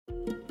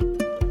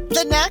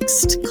The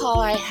next call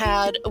I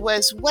had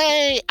was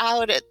way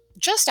out at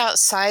just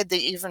outside the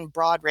even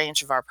broad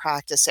range of our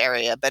practice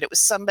area, but it was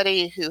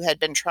somebody who had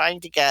been trying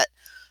to get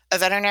a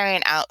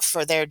veterinarian out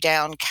for their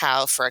down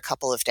cow for a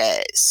couple of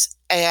days.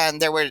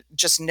 And there were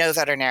just no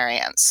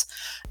veterinarians.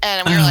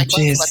 And we were Oh, like,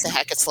 well, geez. what the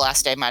heck? It's the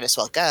last day. Might as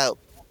well go.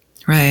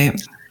 Right.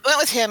 Went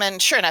with him,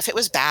 and sure enough, it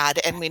was bad,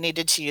 and we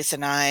needed to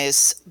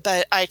euthanize.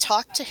 But I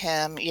talked to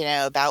him,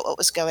 about what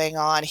was going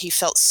on. He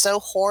felt so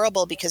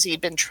horrible because he'd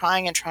been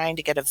trying and trying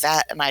to get a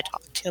vet, and I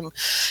talked him,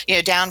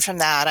 down from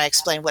that. I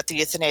explained what the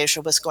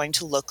euthanasia was going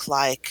to look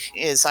like,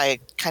 as I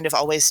kind of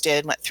always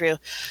did, went through,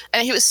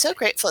 and he was so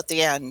grateful at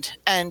the end.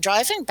 And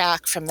driving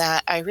back from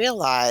that, I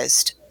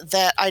realized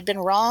that I'd been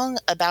wrong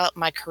about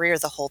my career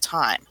the whole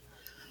time.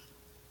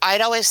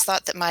 I'd always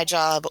thought that my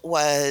job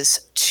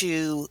was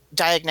to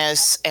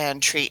diagnose and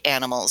treat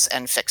animals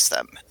and fix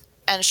them.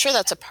 And sure,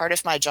 that's a part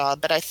of my job,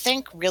 but I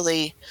think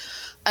really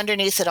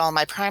underneath it all,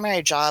 my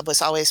primary job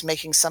was always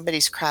making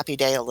somebody's crappy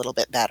day a little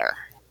bit better.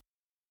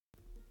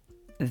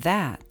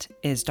 That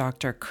is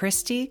Dr.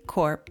 Christy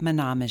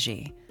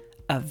Korp-Manamaji,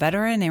 a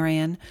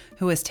veterinarian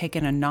who has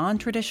taken a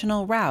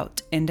non-traditional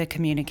route into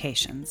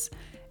communications.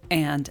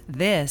 And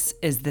this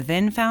is the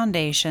VIN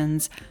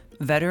Foundation's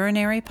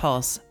Veterinary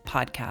Pulse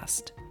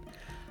podcast.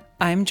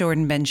 I'm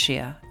Jordan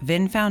Ben-Shia,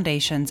 VIN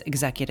Foundation's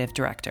Executive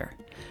Director.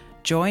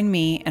 Join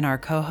me and our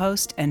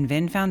co-host and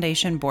VIN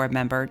Foundation board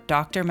member,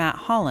 Dr. Matt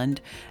Holland,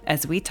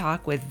 as we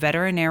talk with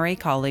veterinary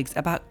colleagues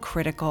about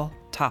critical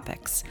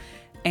topics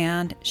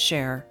and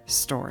share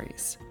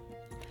stories.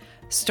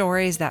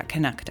 Stories that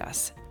connect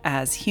us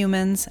as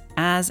humans,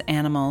 as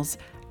animals,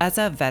 as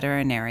a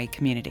veterinary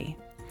community.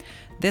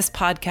 This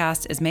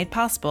podcast is made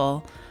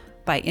possible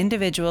by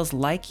individuals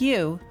like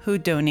you who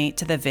donate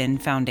to the VIN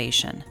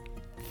Foundation.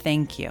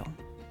 Thank you.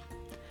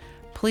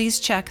 Please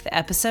check the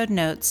episode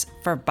notes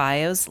for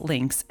bios,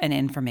 links, and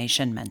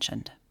information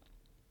mentioned.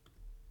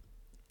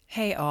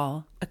 Hey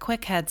all, a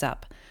quick heads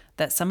up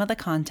that some of the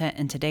content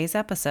in today's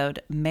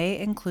episode may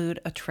include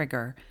a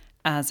trigger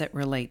as it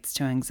relates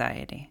to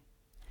anxiety.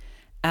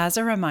 As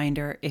a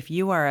reminder, if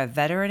you are a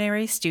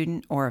veterinary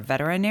student or a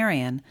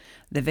veterinarian,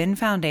 the VIN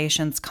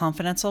Foundation's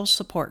confidential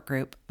support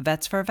group,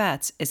 Vets for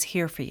Vets, is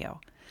here for you,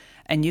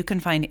 and you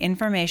can find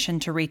information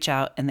to reach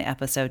out in the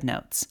episode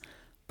notes.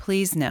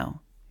 Please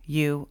know,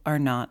 you are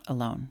not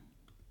alone.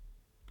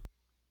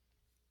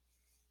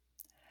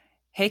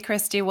 Hey,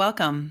 Christy,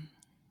 welcome.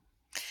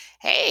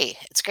 Hey,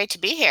 it's great to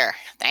be here.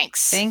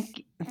 Thanks.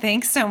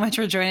 Thanks so much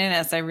for joining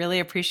us. I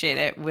really appreciate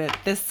it. With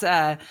this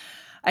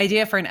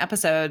idea for an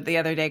episode the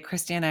other day,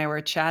 Christy and I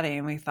were chatting,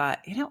 and we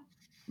thought,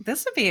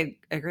 this would be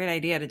a great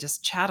idea to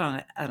just chat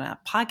on a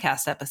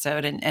podcast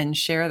episode and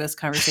share this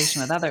conversation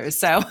with others.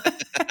 So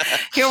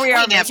here we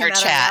are. We never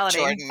chat,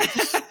 Jordan.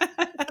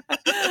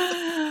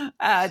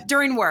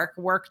 During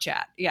work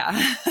chat.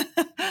 Yeah.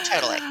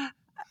 Totally.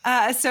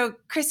 So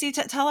Christy,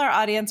 tell our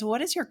audience,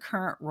 what is your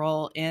current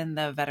role in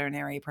the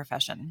veterinary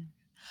profession?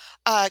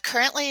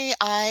 Currently,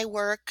 I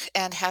work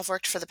and have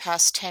worked for the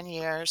past 10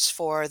 years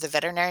for the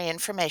Veterinary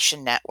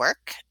Information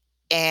Network,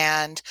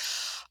 and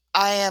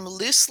I am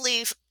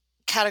loosely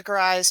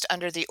categorized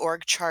under the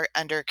org chart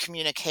under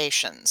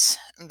communications.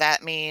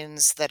 That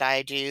means that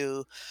I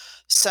do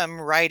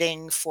some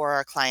writing for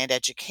our client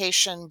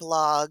education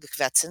blog,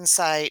 Vets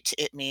Insight.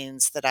 It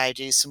means that I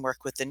do some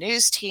work with the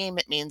news team.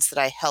 It means that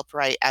I help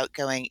write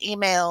outgoing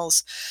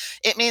emails.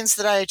 It means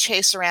that I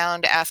chase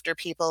around after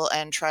people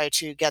and try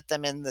to get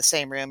them in the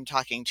same room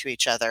talking to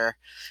each other.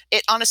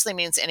 It honestly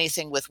means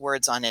anything with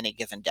words on any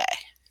given day.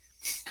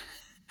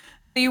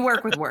 You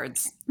work with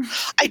words.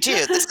 I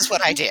do. This is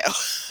what I do.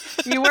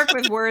 You work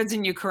with words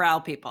and you corral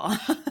people.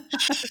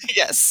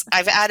 Yes.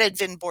 I've added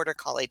VIN Border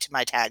Collie to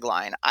my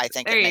tagline. I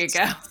think there it makes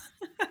you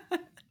go.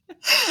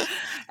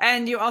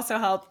 And you also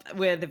help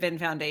with the VIN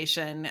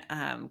Foundation.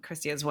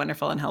 Christy is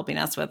wonderful in helping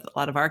us with a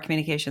lot of our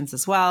communications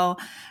as well.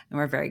 And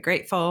we're very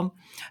grateful.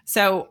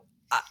 So,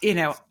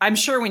 I'm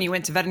sure when you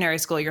went to veterinary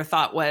school, your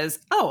thought was,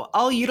 oh,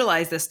 I'll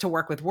utilize this to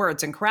work with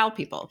words and corral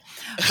people.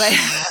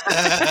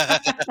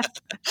 But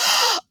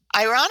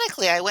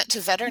ironically, I went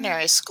to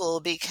veterinary school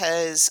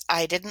because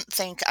I didn't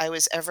think I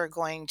was ever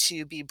going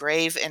to be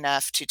brave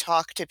enough to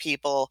talk to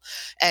people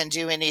and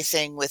do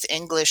anything with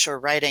English or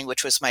writing,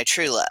 which was my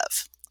true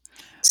love.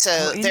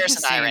 So there's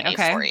an irony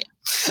for you.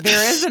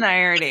 There is an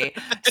irony.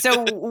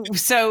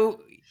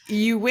 So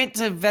you went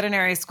to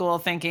veterinary school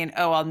thinking,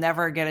 oh, I'll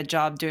never get a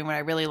job doing what I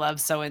really love.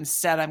 So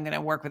instead, I'm going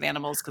to work with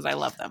animals because I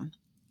love them.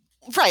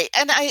 Right.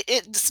 And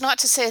it's not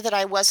to say that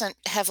I wasn't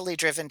heavily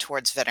driven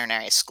towards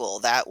veterinary school.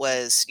 That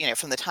was,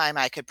 from the time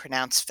I could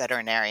pronounce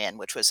veterinarian,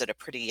 which was at a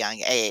pretty young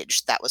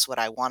age, that was what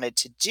I wanted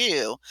to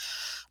do.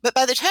 But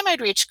by the time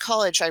I'd reached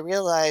college, I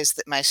realized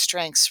that my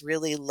strengths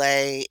really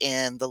lay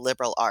in the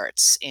liberal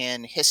arts,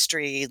 in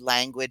history,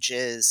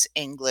 languages,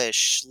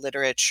 English,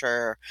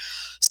 literature,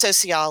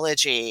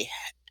 sociology.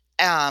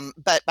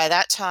 But by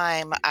that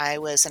time, I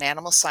was an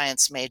animal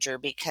science major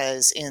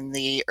because in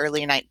the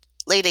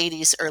late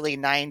 80s, early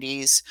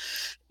 90s,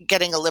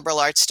 getting a liberal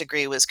arts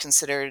degree was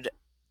considered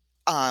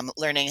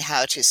learning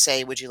how to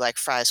say, "Would you like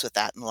fries with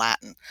that?" in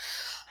Latin.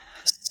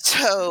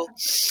 So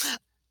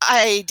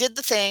I did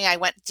the thing. I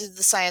went to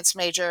the science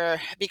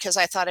major because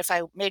I thought if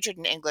I majored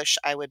in English,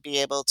 I would be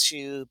able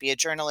to be a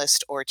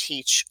journalist or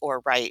teach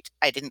or write.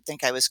 I didn't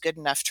think I was good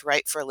enough to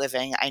write for a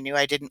living. I knew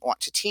I didn't want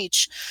to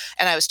teach,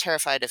 and I was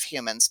terrified of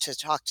humans to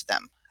talk to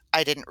them.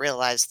 I didn't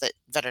realize that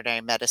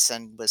veterinary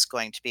medicine was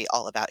going to be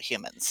all about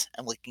humans,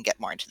 and we can get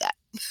more into that.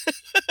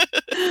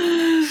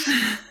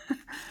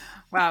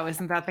 Wow,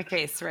 isn't that the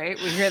case, right?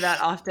 We hear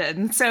that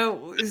often.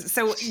 So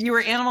you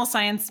were animal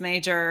science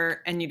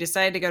major and you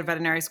decided to go to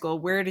veterinary school.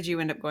 Where did you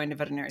end up going to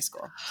veterinary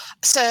school?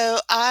 So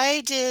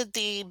I did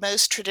the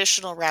most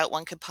traditional route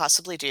one could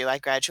possibly do. I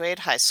graduated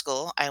high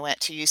school. I went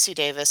to UC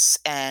Davis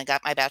and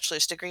got my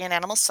bachelor's degree in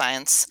animal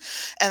science.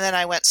 And then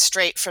I went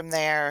straight from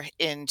there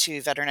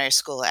into veterinary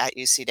school at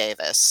UC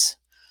Davis.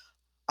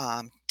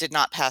 Did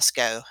not pass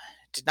go.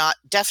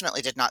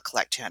 Definitely did not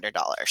collect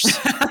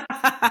 $200.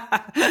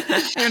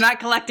 You're not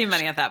collecting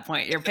money at that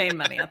point. You're paying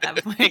money at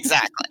that point.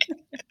 Exactly.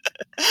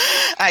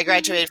 I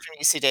graduated from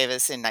UC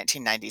Davis in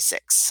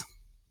 1996.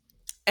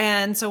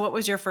 And so what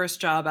was your first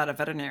job out of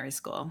veterinary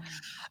school?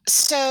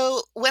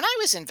 So, when I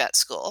was in vet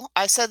school,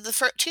 I said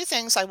the two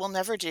things I will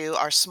never do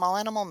are small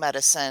animal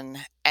medicine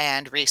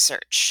and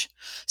research.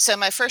 So,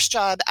 my first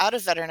job out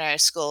of veterinary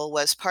school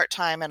was part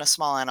time in a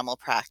small animal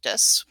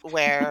practice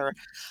where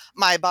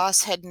my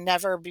boss had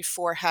never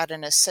before had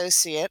an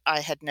associate.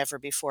 I had never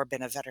before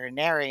been a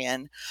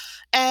veterinarian.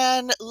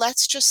 And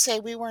let's just say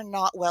we were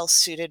not well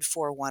suited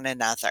for one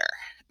another.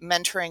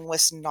 Mentoring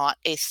was not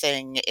a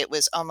thing. It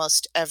was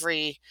almost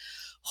every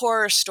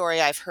horror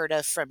story I've heard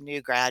of from new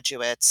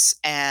graduates.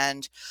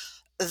 And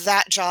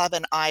that job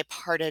and I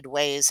parted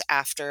ways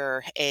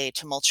after a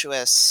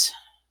tumultuous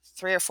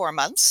 3 or 4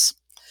 months.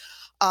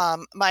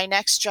 My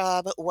next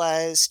job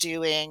was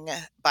doing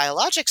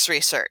biologics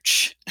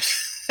research.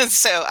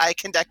 So I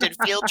conducted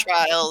field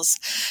trials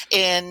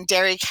in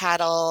dairy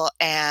cattle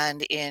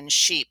and in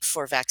sheep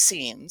for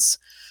vaccines.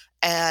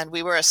 And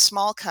we were a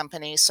small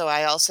company, so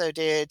I also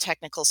did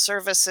technical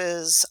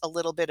services, a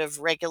little bit of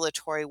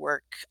regulatory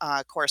work,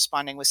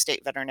 corresponding with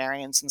state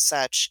veterinarians and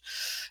such,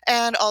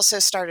 and also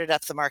started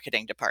up the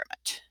marketing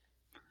department.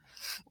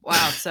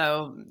 Wow.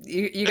 So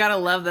you got to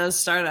love those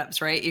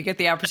startups, right? You get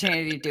the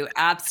opportunity to do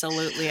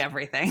absolutely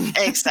everything.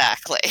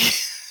 Exactly.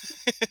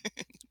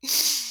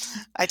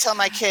 I tell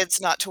my kids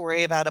not to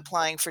worry about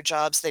applying for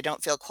jobs they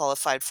don't feel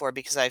qualified for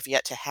because I've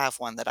yet to have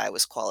one that I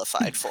was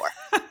qualified for.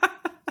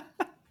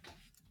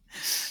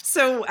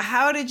 So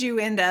how did you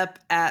end up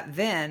at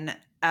Venn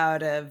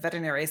out of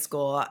veterinary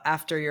school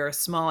after your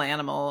small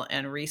animal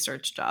and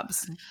research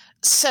jobs?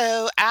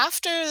 So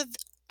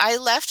I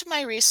left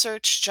my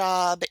research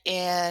job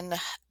in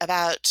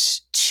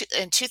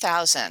in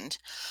 2000.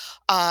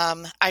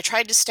 I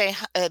tried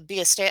to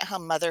be a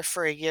stay-at-home mother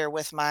for a year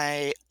with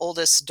my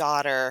oldest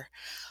daughter.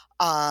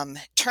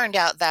 Turned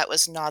out that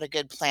was not a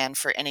good plan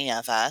for any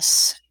of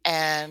us.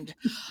 And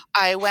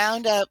I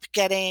wound up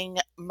getting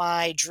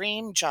my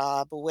dream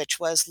job, which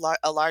was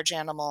a large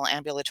animal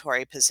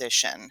ambulatory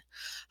position.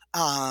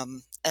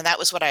 And that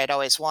was what I had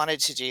always wanted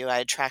to do. I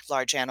had tracked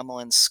large animal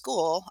in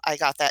school. I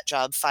got that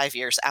job 5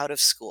 years out of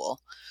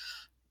school,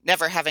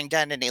 never having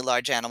done any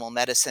large animal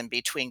medicine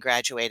between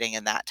graduating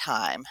and that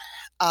time.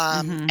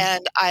 Mm-hmm.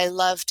 And I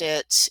loved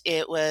it.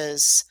 It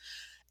was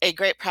a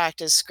great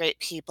practice, great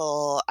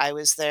people. I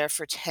was there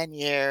for 10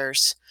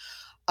 years.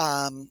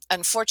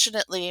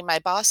 Unfortunately, my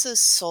bosses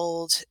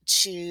sold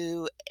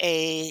to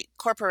a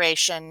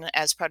corporation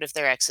as part of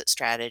their exit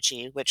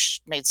strategy, which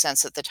made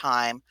sense at the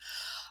time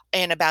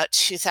in about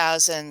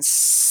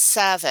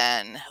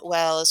 2007.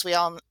 Well, as we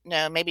all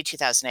know, maybe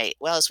 2008.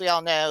 Well, as we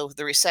all know,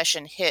 the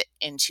recession hit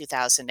in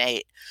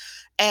 2008.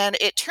 And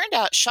it turned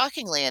out,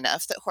 shockingly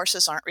enough, that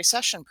horses aren't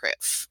recession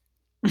proof.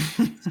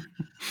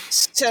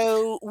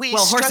 So we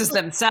Well, horses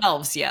struggled.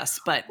 themselves, yes,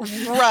 but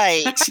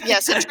Right.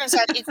 Yes, it turns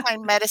out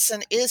equine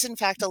medicine is, in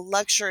fact, a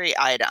luxury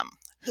item.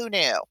 Who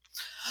knew?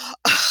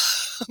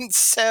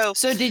 So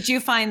so did you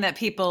find that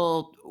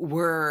people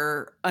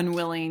were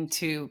unwilling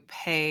to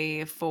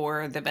pay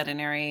for the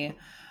veterinary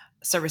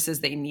services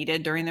they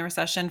needed during the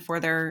recession they for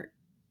their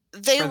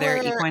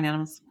were equine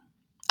animals,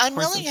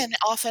 unwilling horses? and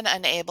often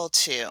unable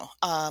to.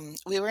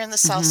 We were in the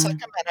South Mhm.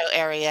 Sacramento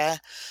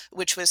area,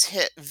 which was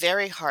hit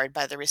very hard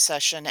by the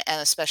recession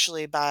and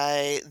especially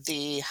by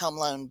the home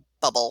loan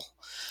bubble.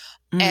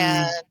 And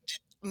Mm.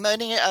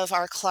 many of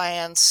our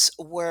clients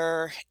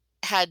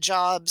had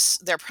jobs,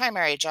 their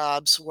primary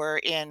jobs were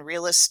in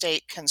real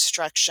estate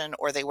construction,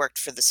 or they worked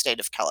for the state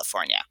of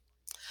California.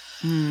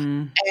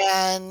 Mm.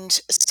 And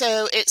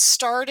so it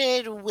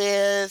started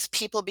with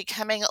people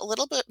becoming a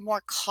little bit more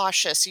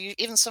cautious,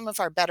 even some of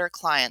our better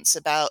clients,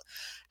 about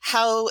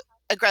how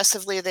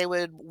aggressively they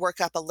would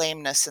work up a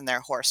lameness in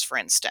their horse, for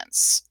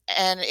instance.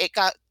 And it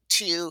got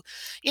to,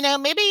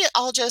 maybe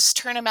I'll just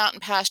turn him out in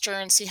pasture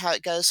and see how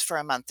it goes for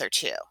a month or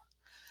two.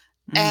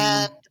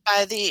 And Mm.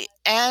 by the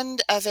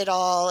end of it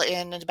all,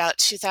 in about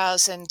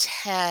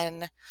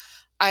 2010,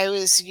 I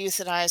was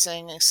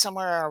euthanizing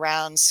somewhere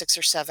around 6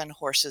 or 7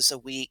 horses a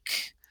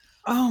week.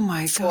 Oh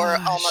my for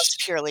gosh. almost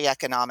purely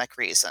economic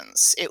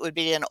reasons. It would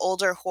be an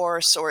older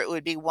horse, or it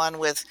would be one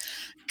with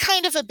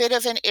kind of a bit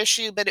of an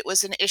issue, but it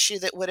was an issue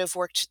that would have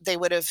worked they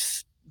would have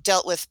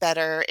dealt with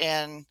better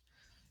in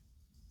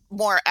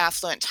more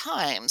affluent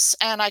times,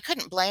 and I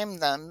couldn't blame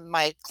them.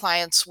 My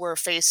clients were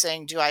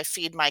facing, "Do I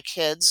feed my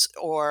kids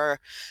or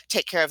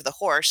take care of the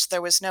horse?"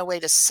 There was no way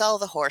to sell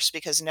the horse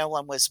because no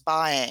one was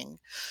buying.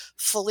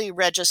 Fully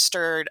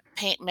registered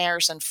paint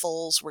mares and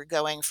foals were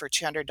going for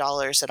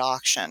 $200 at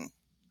auction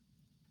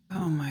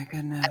Oh my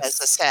as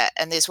a goodness. set,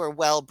 and these were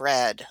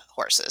well-bred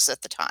horses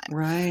at the time.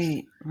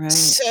 Right,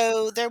 right.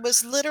 So, there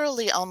was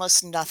literally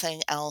almost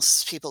nothing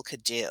else people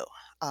could do.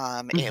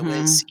 It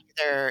was Mhm.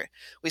 either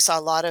we saw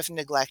a lot of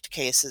neglect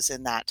cases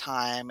in that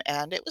time,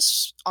 and it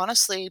was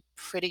honestly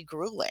pretty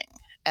grueling,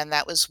 and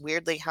that was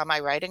weirdly how my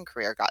writing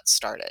career got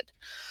started.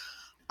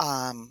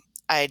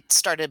 I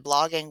started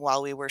blogging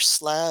while we were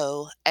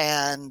slow,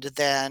 and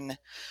then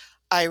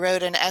I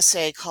wrote an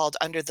essay called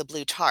Under the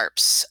Blue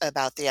Tarps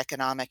about the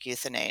economic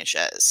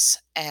euthanasias,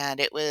 and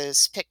it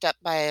was picked up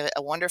by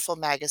a wonderful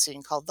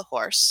magazine called The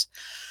Horse,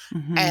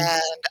 Mhm.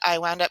 and I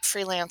wound up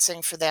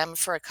freelancing for them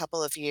for a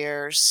couple of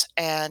years,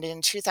 and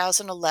in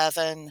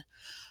 2011,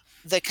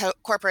 the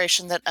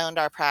corporation that owned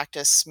our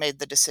practice made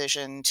the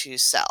decision to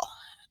sell,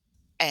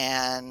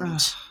 and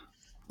Ugh.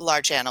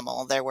 large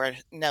animal, there were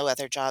no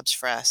other jobs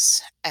for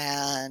us,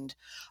 and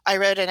I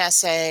wrote an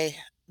essay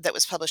that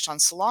was published on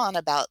Salon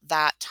about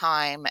that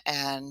time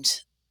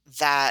and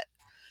that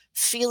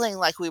feeling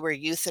like we were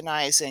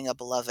euthanizing a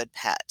beloved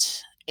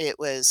pet. It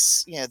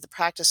was, the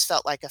practice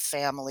felt like a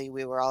family.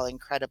 We were all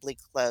incredibly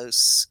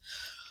close.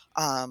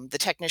 The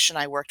technician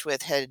I worked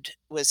with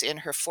was in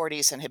her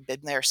 40s and had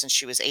been there since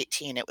she was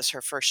 18. It was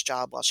her first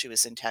job while she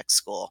was in tech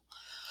school.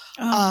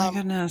 Oh my Um,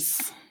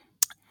 goodness.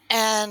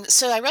 and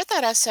so I read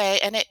that essay,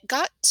 and it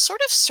got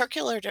sort of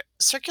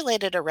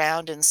circulated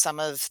around in some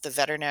of the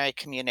veterinary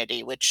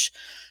community, which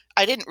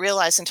I didn't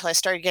realize until I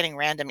started getting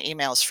random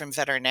emails from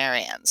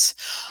veterinarians.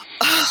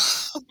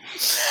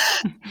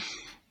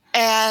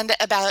 And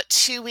about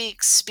 2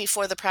 weeks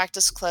before the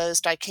practice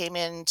closed, I came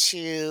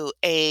into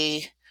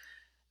a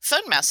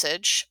phone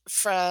message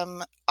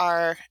from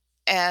our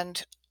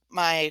and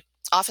my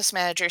office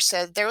manager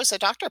said, "There was a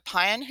Dr.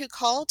 Pine who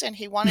called, and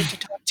he wanted to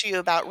talk to you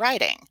about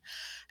writing."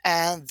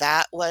 And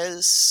that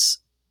was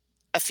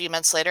a few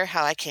months later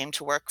how I came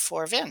to work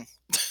for Vin.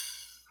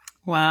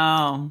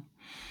 Wow.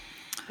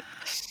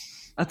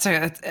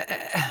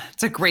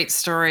 It's a great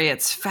story.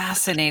 It's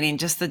fascinating,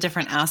 just the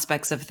different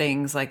aspects of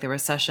things like the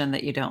recession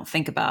that you don't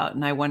think about.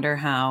 And I wonder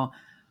how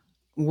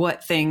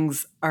what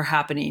things are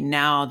happening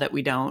now that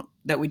we don't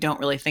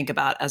really think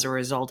about as a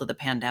result of the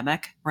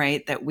pandemic,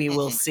 right? That we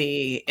will Mhm.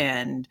 see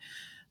in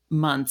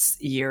months,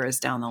 years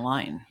down the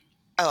line.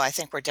 Oh, I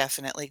think we're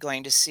definitely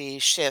going to see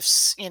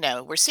shifts.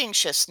 We're seeing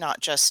shifts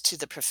not just to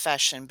the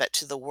profession, but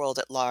to the world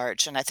at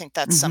large. And I think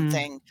that's Mhm.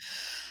 something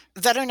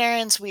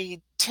veterinarians,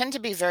 we tend to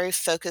be very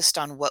focused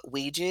on what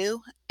we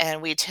do,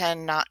 and we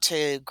tend not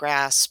to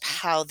grasp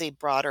how the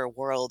broader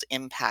world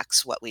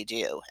impacts what we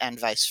do, and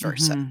vice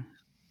versa. Mhm.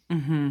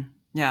 Mhm.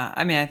 Yeah,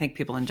 I mean, I think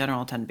people in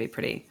general tend to be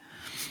pretty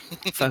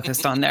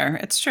focused on their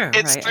it's true,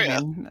 It's right? I true.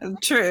 mean,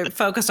 true,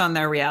 focused on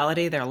their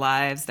reality, their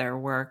lives, their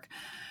work.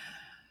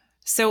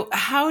 So,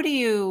 how do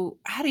you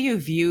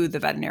view the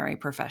veterinary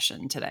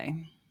profession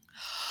today?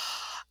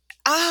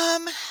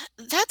 Um,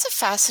 that's a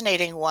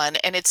fascinating one,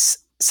 and it's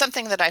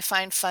something that I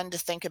find fun to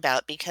think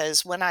about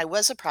because when I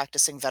was a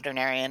practicing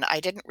veterinarian,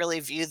 I didn't really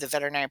view the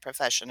veterinary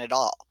profession at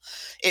all.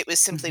 It was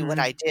simply what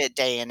I Mhm. did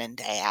day in and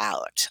day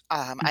out.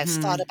 I've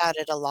thought Mhm. about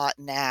it a lot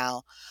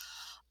now.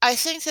 I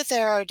think that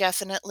there are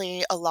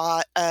definitely a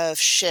lot of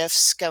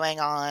shifts going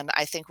on.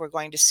 I think we're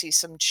going to see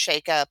some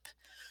shakeup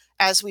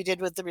as we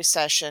did with the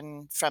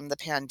recession from the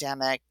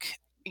pandemic.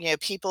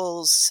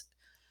 People's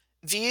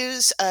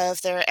views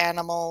of their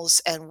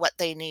animals and what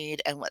they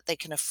need and what they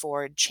can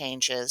afford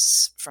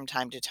changes from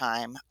time to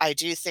time. I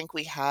do think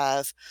we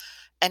have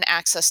an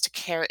access to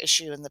care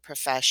issue in the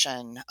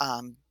profession.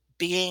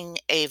 Being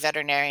a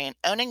veterinarian,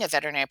 owning a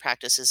veterinary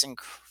practice is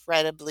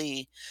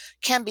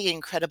can be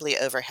incredibly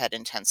overhead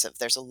intensive.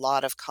 There's a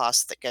lot of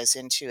cost that goes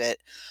into it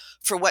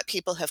for what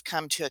people have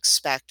come to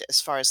expect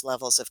as far as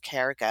levels of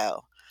care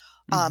go.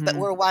 But Mhm.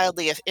 we're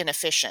wildly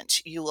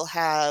inefficient. You will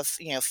have,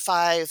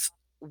 five,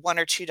 one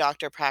or two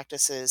doctor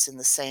practices in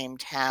the same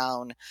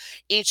town,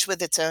 each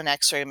with its own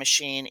x-ray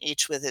machine,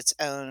 each with its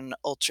own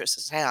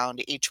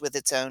ultrasound, each with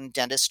its own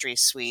dentistry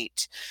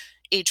suite,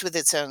 each with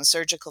its own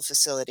surgical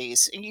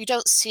facilities. And you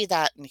don't see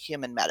that in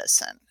human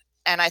medicine.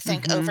 And I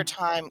think over Mhm.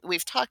 time,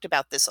 we've talked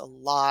about this a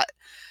lot,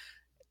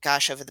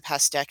 gosh, over the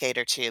past decade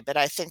or two, but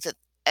I think that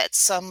at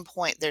some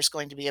point there's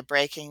going to be a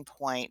breaking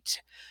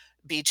point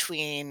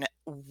between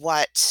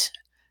what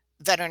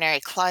veterinary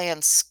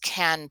clients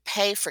can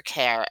pay for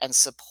care and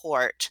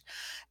support,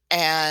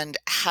 and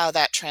how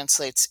that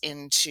translates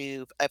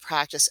into a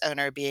practice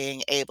owner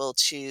being able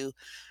to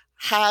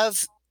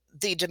have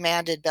the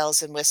demanded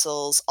bells and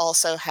whistles,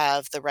 also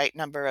have the right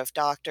number of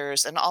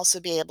doctors, and also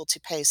be able to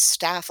pay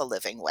staff a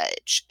living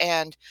wage,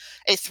 and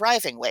a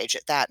thriving wage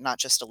at that, not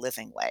just a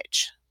living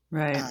wage.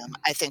 Right.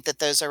 I think that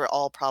those are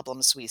all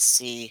problems we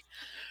see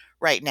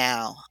right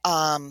now.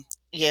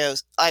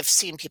 I've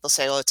seen people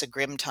say, "Oh, it's a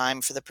grim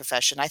time for the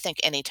profession." I think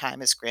any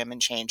time is grim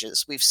and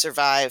changes. We've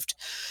survived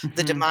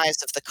the Hmm.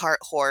 demise of the cart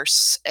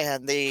horse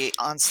and the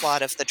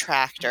onslaught of the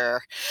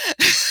tractor.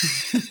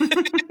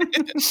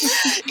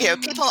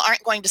 People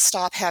aren't going to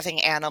stop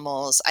having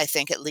animals, I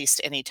think, at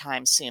least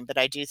anytime soon. But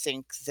I do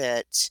think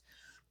that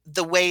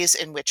the ways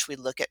in which we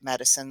look at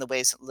medicine, the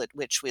ways in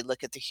which we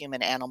look at the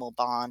human animal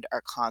bond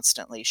are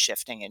constantly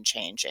shifting and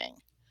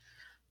changing.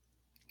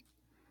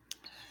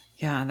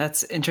 Yeah,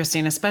 that's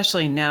interesting,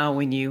 especially now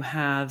when you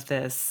have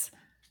this,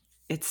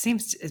 it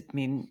seems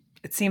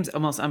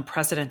almost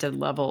unprecedented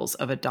levels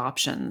of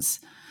adoptions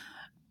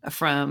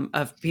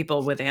of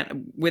people with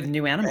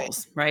new Right.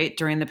 animals, right?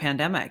 During the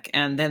pandemic.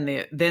 And then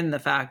the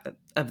fact that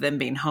of them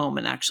being home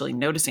and actually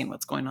noticing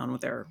what's going on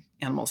with their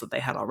animals that they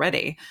had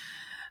already.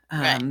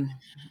 Right. Um,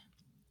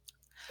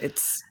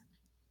 it's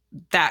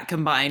that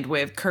combined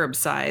with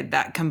curbside,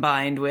 that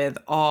combined with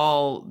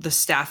all the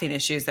staffing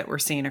issues that we're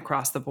seeing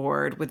across the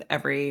board with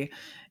every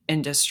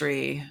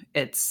industry,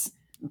 it's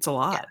a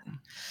Yeah. lot.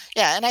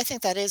 Yeah, and I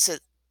think that is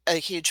a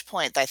huge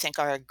point. I think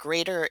our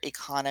greater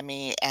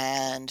economy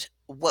and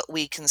what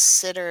we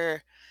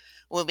consider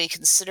when we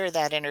consider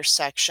that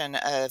intersection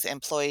of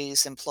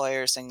employees,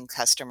 employers, and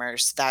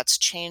customers, that's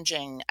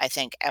changing, I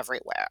think,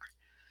 everywhere.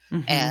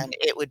 Hmm. And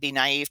it would be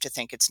naive to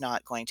think it's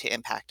not going to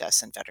impact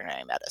us in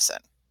veterinary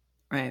medicine.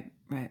 Right,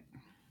 right.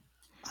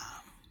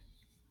 Um,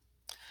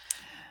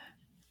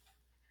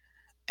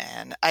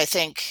 and I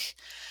think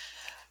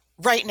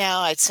right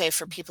now, I'd say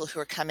for people who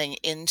are coming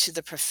into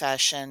the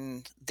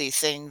profession, the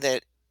thing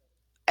that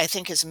I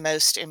think is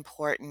most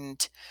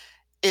important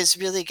is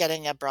really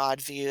getting a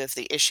broad view of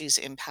the issues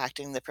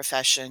impacting the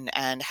profession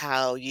and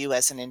how you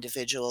as an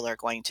individual are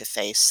going to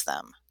face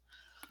them.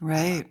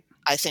 Uh, Right.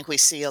 I think we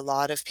see a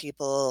lot of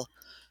people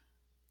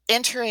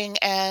entering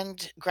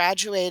and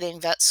graduating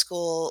vet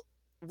school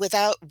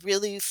without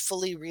really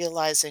fully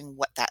realizing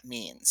what that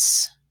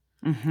means.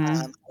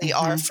 Hmm. We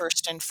are Hmm.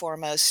 first and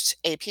foremost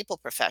a people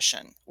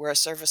profession. We're a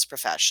service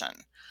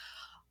profession.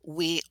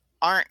 We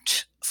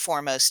aren't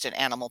foremost an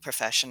animal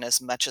profession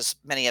as much as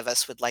many of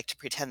us would like to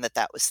pretend that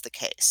that was the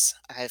case.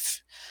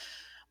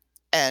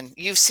 And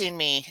you've seen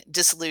me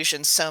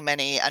disillusion so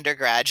many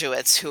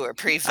undergraduates who are I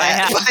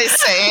pre-vet by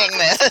saying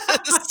this.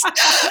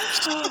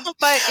 have.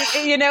 But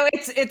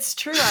it's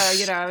true.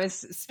 I was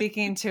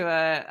speaking to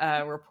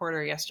a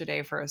reporter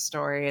yesterday for a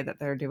story that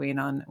they're doing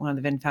on one of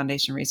the Vin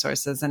Foundation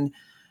resources,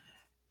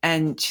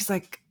 and she's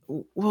like,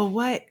 "Well,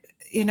 what?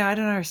 I don't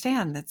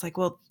understand." It's like,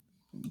 well,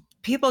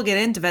 people get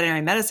into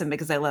veterinary medicine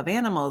because they love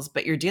animals,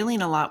 but you're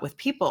dealing a lot with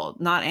people,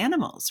 not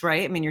animals,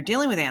 right? I mean, you're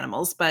dealing with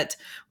animals, but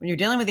when you're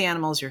dealing with the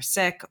animals, you're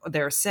sick,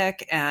 they're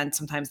sick, and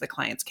sometimes the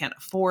clients can't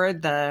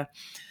afford the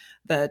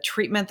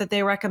treatment that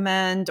they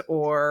recommend,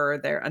 or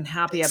they're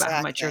unhappy about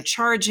how much you're Exactly.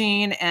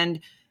 charging. And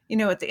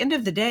at the end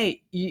of the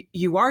day,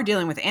 you are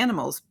dealing with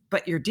animals,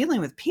 but you're dealing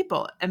with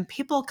people, and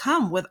people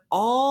come with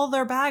all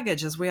their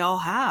baggage, as we all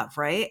have,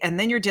 right? And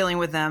then you're dealing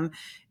with them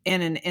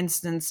in an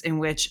instance in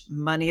which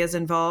money is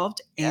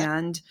involved, Yep.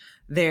 and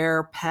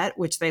their pet,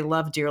 which they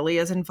love dearly,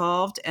 is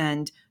involved.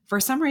 And for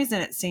some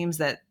reason, it seems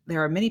that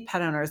there are many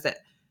pet owners that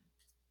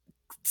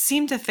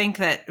seem to think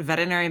that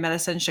veterinary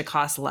medicine should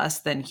cost less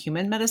than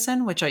human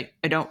medicine, which I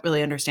don't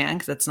really understand,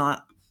 because it's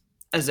not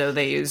as though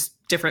they use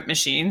different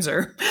machines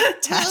or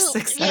tests,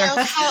 Well,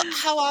 etc.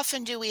 how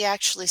often do we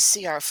actually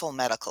see our full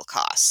medical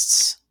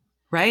costs?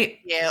 Right.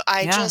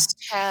 I Yeah. just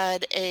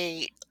had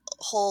a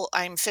whole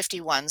I'm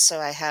 51,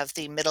 so I have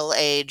the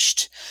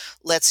middle-aged,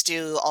 let's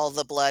do all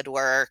the blood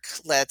work,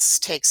 let's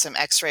take some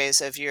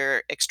x-rays of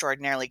your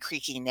extraordinarily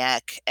creaky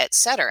neck,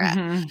 etc.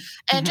 Hmm.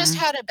 And just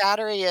Hmm. had a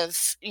battery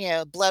of,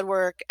 blood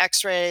work,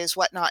 x-rays,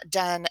 whatnot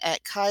done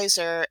at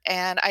Kaiser,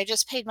 and I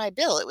just paid my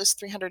bill. It was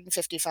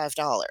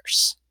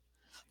 $355.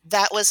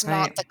 That was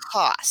not Right. the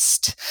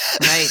cost.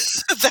 Right.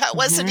 That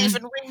wasn't Hmm.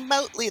 even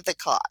remotely the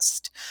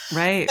cost.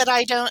 Right. But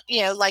I don't,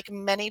 like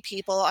many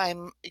people,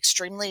 I'm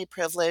extremely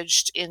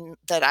privileged in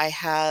that I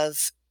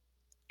have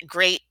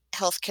great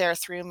healthcare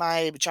through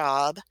my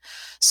job.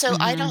 So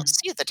I don't Hmm.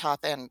 see the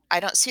top end. I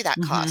don't see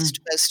that Hmm. cost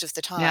most of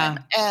the time.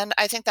 Yeah. And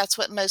I think that's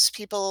what most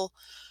people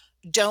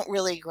don't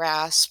really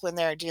grasp when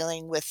they're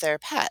dealing with their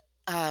pet.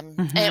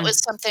 And it was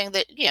Hmm. something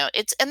that,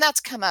 and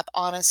that's come up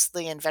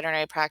honestly in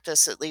veterinary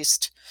practice, at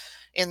least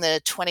in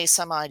the 20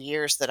 some odd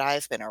years that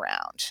I've been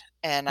around,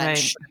 and I'm Right.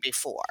 sure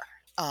before.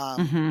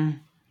 Um, Hmm.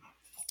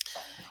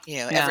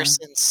 Ever Yeah.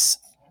 since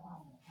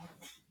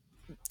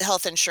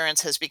health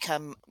insurance has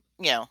become,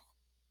 you know,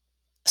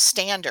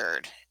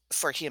 standard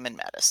for human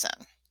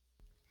medicine.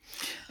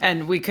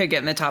 And we could get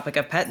in the topic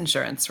of pet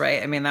insurance,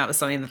 right? I mean, that was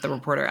something that the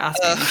reporter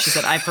asked me. She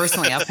said, Ugh. I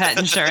personally have pet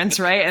insurance,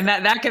 right? And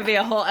that could be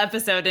a whole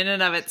episode in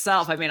and of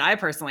itself. I mean, I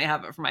personally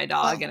have it for my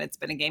dog, Well, and it's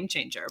been a game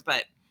changer.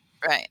 But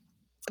right.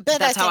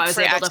 But I that's how I think was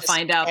for able to access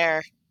find to out.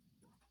 care.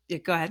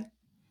 Go ahead.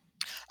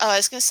 Oh, I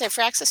was going to say,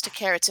 for access to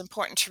care, it's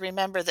important to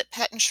remember that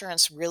pet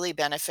insurance really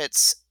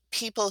benefits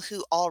people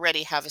who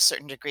already have a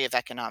certain degree of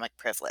economic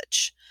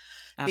privilege.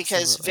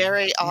 Because Absolutely.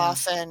 very Yeah.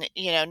 often,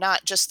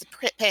 not just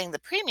paying the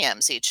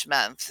premiums each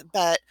month,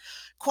 but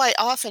quite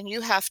often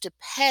you have to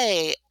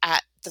pay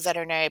at the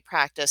veterinary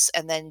practice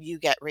and then you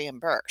get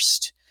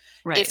reimbursed.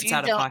 Right. If It's you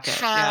out of don't pocket.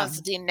 Yeah.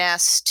 have the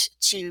nest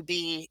to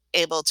be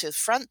able to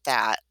front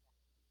that,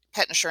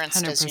 pet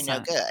insurance does you no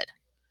 100%. good.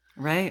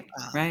 Right.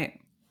 Um, Right.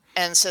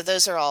 and so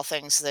those are all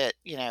things that,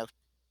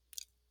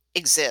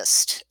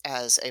 exist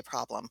as a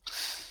problem.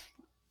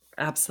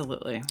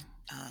 Absolutely.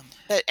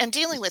 But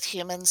dealing with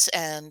humans,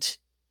 and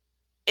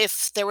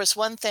if there was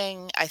one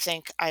thing I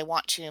think I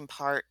want to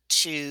impart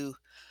to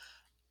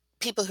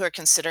people who are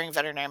considering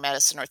veterinary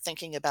medicine or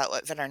thinking about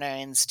what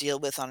veterinarians deal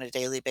with on a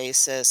daily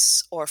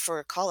basis, or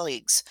for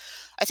colleagues,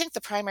 I think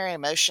the primary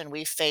emotion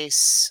we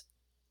face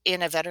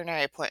in a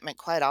veterinary appointment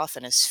quite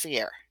often is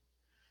fear.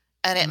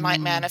 And it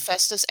might Mm.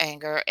 manifest as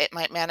anger, it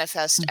might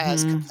manifest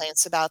as Hmm.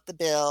 complaints about the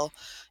bill,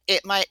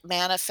 it might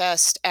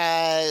manifest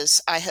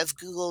as I have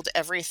Googled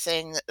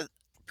everything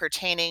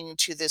pertaining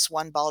to this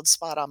one bald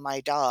spot on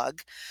my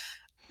dog.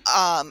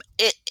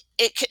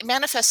 It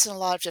manifests in a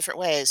lot of different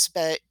ways,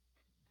 but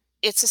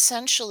it's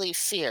essentially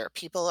fear.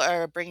 People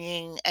are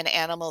bringing an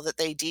animal that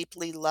they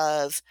deeply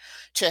love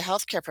to a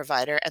healthcare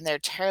provider, and they're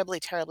terribly,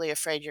 terribly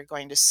afraid you're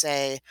going to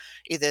say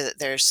either that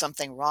there's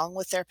something wrong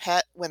with their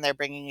pet when they're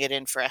bringing it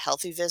in for a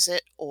healthy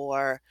visit,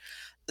 or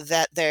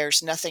that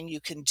there's nothing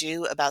you can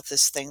do about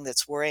this thing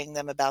that's worrying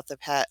them about the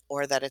pet,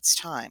 or that it's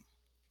time.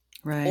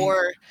 Right.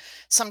 Or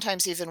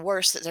sometimes even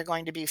worse, that they're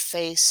going to be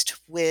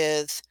faced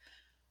with,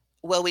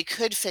 well, we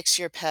could fix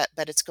your pet,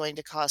 but it's going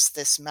to cost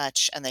this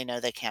much, and they know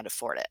they can't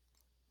afford it.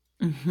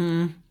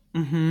 Hmm.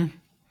 Hmm.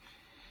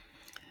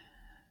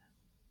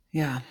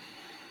 Yeah.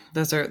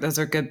 Those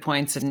are good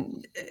points.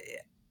 And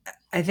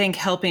I think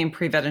helping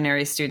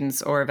pre-veterinary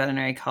students or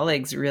veterinary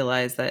colleagues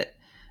realize that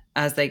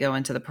as they go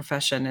into the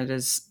profession, it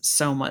is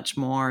so much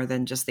more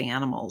than just the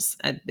animals.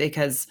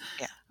 Because,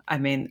 Yeah, I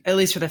mean, at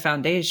least for the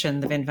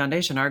foundation, the VIN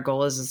Foundation, our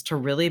goal is to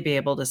really be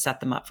able to set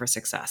them up for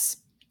success,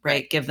 right.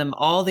 right? Give them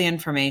all the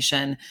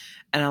information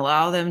and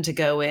allow them to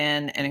go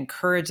in and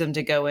encourage them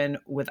to go in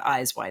with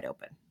eyes wide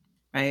open,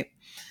 right?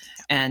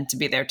 And to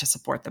be there to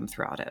support them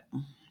throughout it.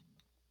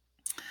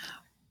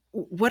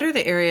 What are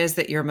the areas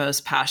that you're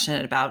most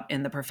passionate about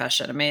in the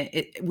profession? I mean,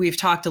 we've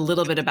talked a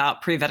little bit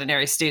about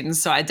pre-veterinary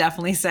students, so I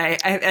definitely say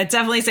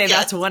Yes.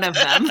 that's one of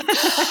them.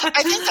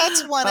 I think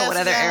that's one But what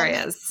of other them.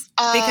 areas?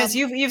 Because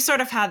Um, you've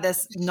sort of had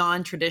this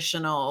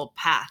non-traditional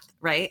path,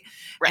 right?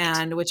 right.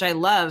 And which I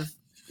love,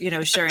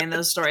 sharing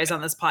those stories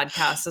on this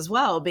podcast as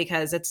well,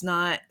 because it's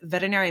not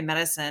veterinary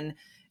medicine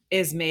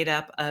is made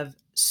up of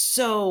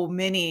so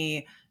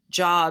many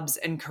jobs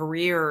and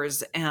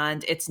careers,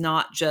 and it's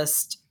not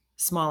just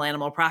small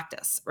animal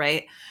practice,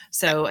 right?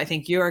 Right. So I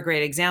think you're a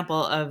great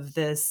example of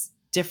this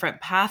different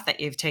path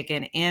that you've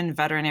taken in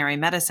veterinary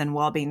medicine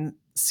while being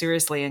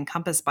seriously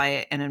encompassed by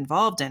it and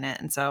involved in it.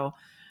 And so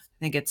I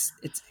think it's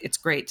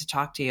great to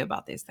talk to you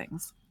about these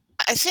things.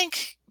 I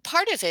think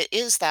part of it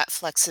is that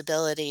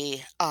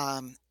flexibility.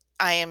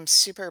 I am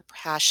super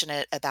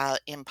passionate about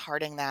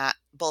imparting that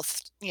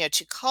both,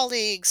 to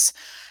colleagues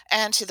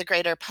and to the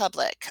greater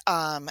public.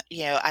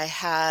 I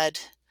had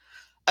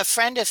a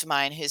friend of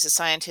mine who's a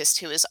scientist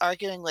who was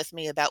arguing with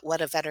me about what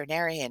a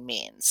veterinarian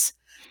means.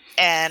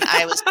 And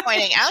I was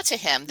pointing out to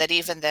him that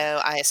even though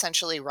I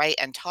essentially write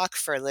and talk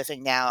for a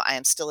living now, I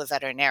am still a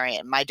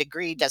veterinarian. My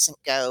degree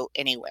doesn't go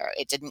anywhere.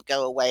 It didn't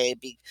go away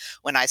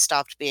when I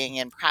stopped being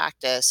in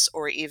practice,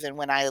 or even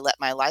when I let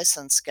my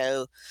license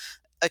go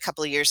a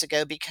couple of years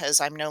ago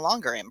because I'm no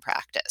longer in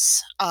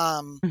practice.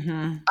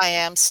 Hmm. I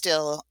am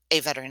still a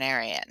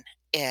veterinarian.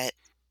 It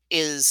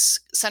is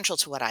central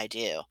to what I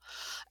do.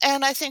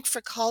 And I think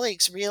for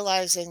colleagues,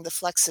 realizing the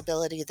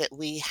flexibility that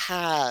we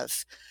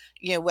have,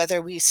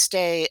 whether we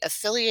stay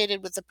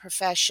affiliated with the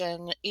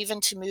profession, even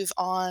to move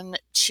on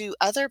to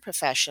other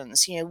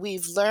professions,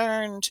 we've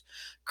learned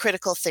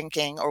critical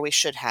thinking, or we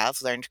should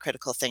have learned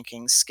critical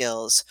thinking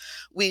skills.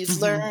 We've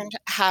Hmm. learned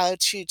how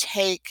to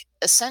take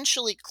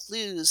essentially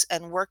clues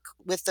and work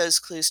with those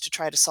clues to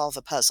try to solve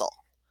a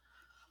puzzle.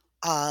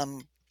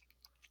 Um,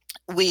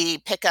 we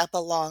pick up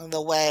along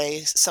the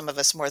way, some of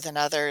us more than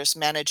others,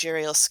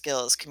 managerial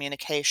skills,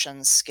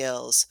 communication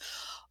skills.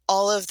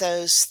 All of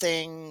those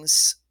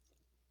things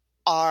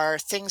are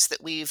things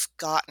that we've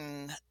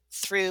gotten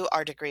through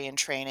our degree and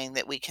training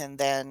that we can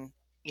then,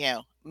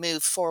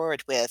 move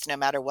forward with no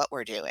matter what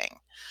we're doing.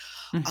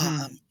 Hmm.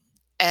 Um,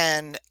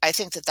 and I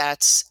think that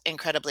that's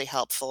incredibly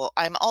helpful.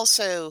 I'm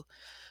also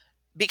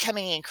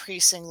becoming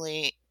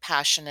increasingly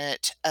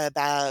passionate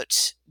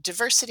about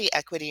diversity,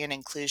 equity, and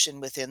inclusion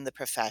within the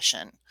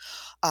profession.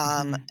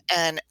 Um, Hmm.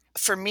 and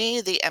for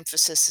me, the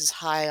emphasis is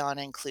high on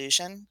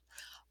inclusion.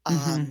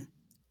 Um, Hmm.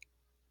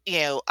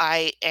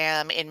 I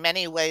am in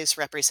many ways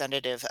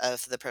representative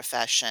of the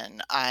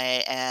profession.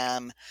 I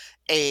am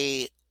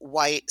a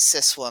white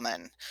cis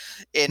woman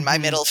in my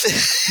Hmm. middle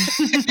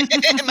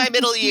in my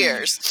middle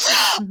years.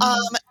 Um,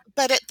 Hmm.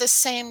 But at the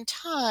same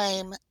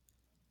time,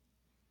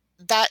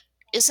 that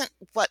isn't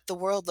what the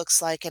world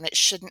looks like, and it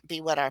shouldn't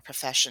be what our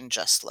profession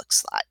just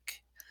looks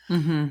like.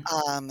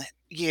 Mm-hmm. Um,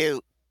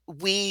 you,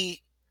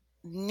 we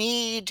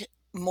need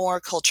more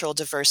cultural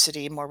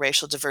diversity, more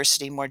racial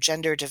diversity, more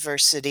gender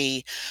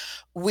diversity.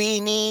 We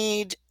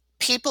need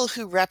people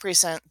who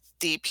represent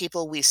the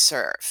people we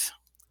serve.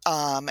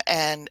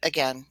 And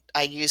again,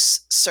 I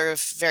use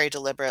serve very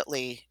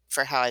deliberately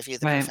for how I view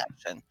the Right.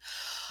 profession.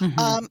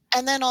 Mm-hmm.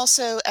 And then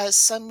also, as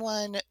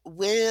someone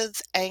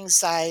with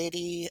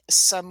anxiety,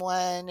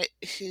 someone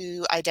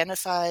who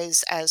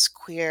identifies as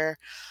queer,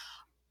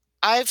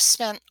 I've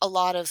spent a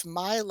lot of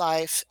my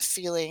life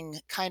feeling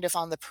kind of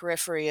on the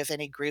periphery of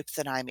any group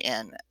that I'm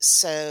in.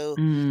 So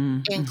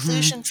Mm-hmm.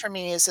 inclusion for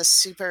me is a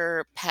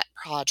super pet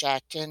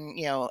project, and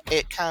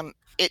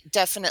it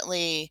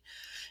definitely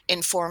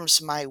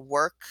informs my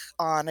work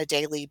on a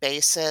daily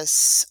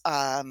basis.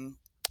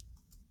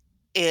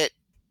 It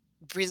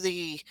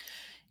really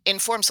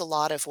informs a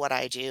lot of what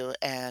I do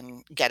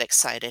and get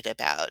excited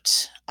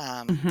about.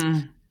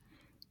 Mm-hmm.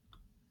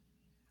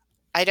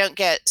 I don't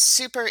get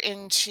super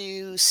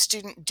into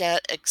student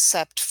debt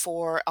except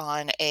for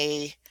on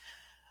a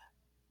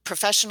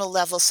professional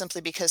level,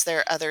 simply because there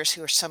are others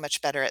who are so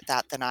much better at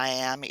that than I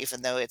am,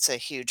 even though it's a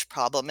huge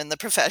problem in the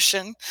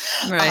profession.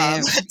 Um,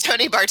 Right.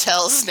 Tony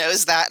Bartels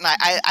knows that, and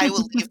I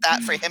will leave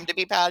that for him to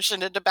be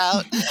passionate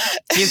about.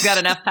 He's got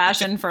enough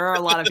passion for a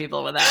lot of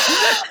people with Um,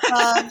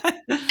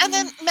 that. and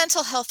then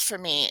mental health for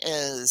me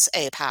is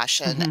a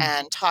passion, Mm-hmm.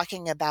 and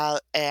talking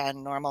about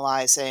and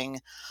normalizing.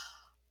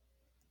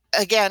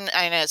 Again,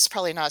 I know it's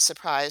probably not a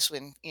surprise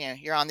when,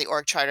 you're on the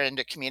org charter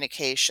into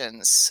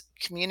communications.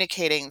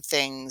 Communicating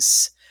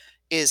things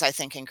is, I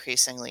think,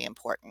 increasingly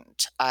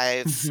important.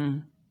 I've Mm-hmm.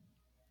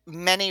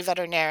 Many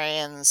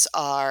veterinarians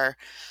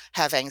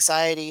have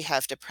anxiety,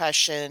 have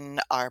depression,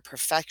 are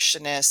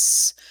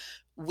perfectionists.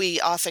 We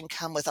often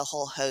come with a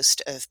whole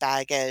host of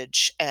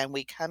baggage, and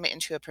we come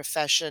into a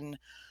profession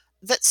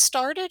that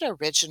started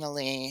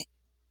originally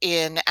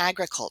in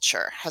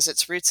agriculture, has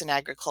its roots in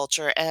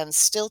agriculture, and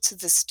still to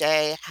this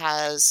day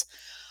has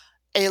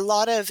a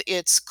lot of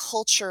its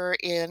culture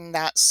in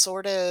that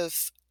sort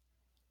of,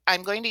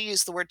 I'm going to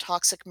use the word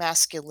toxic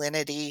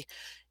masculinity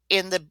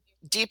in the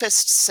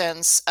deepest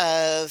sense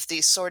of the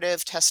sort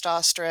of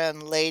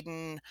testosterone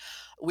laden,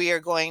 we are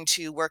going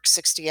to work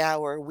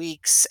 60-hour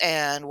weeks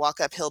and walk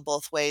uphill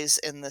both ways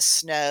in the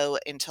snow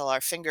until our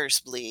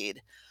fingers bleed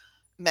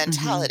Mm-hmm.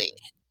 mentality.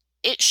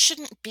 It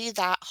shouldn't be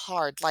that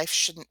hard. Life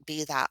shouldn't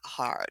be that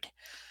hard.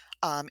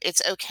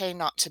 It's okay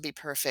not to be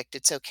perfect.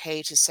 It's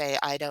okay to say,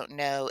 I don't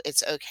know.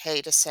 It's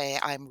okay to say,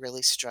 I'm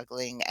really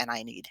struggling and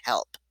I need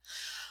help.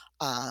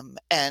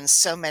 And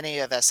so many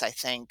of us, I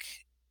think,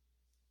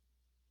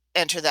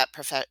 enter the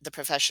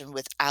profession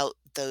without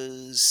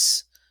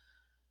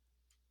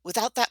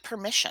that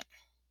permission.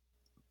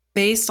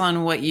 Based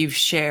on what you've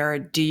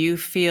shared, do you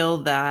feel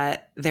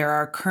that there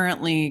are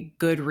currently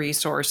good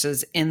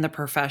resources in the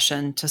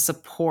profession to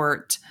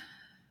support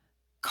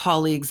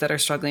colleagues that are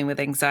struggling with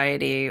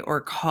anxiety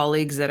or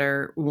colleagues that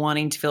are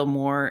wanting to feel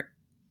more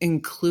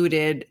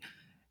included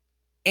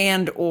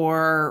and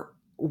or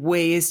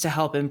ways to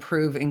help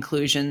improve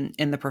inclusion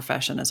in the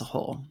profession as a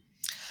whole?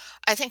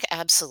 I think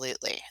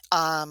absolutely.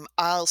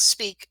 I'll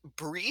speak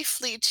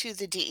briefly to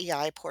the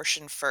DEI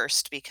portion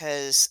first,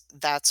 because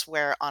that's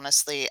where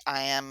honestly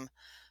I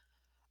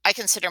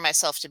consider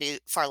myself to be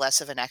far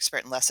less of an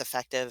expert and less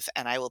effective,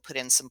 and I will put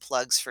in some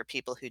plugs for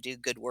people who do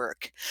good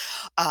work.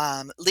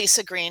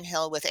 Lisa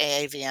Greenhill with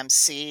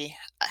AAVMC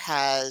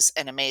has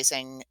an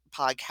amazing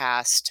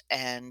podcast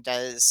and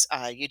does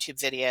YouTube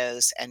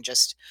videos, and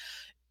just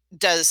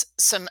does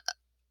some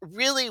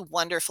really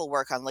wonderful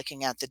work on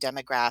looking at the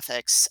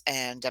demographics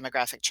and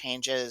demographic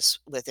changes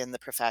within the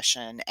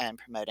profession and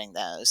promoting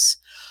those.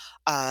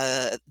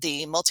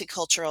 The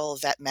Multicultural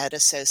Vet Med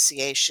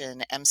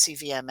Association,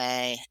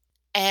 MCVMA,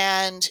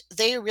 and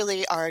they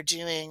really are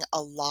doing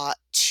a lot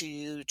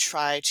to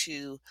try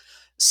to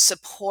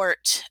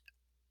support,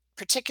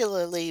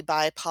 particularly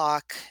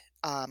BIPOC,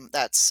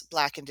 that's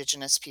Black,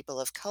 Indigenous, people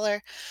of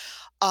color,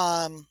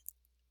 um,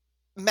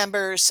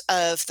 members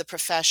of the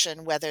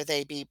profession, whether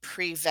they be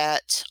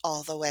pre-vet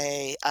all the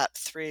way up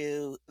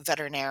through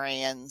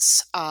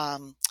veterinarians,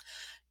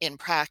 in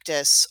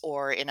practice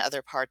or in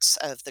other parts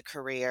of the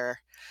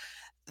career.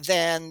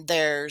 Then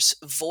there's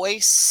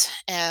Voice,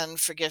 and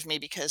forgive me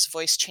because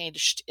Voice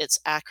changed its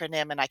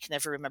acronym and I can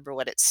never remember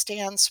what it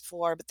stands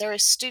for, but they're a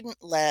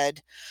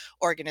student-led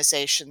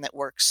organization that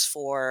works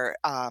for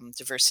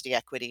diversity,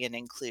 equity, and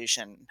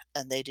inclusion,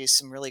 and they do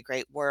some really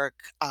great work.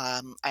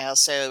 I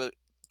also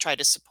try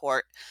to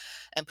support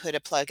and put a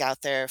plug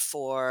out there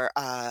for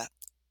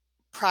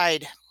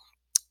Pride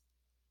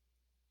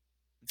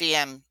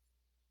VM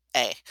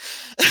A.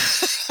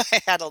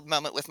 I had a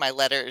moment with my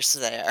letters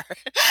there.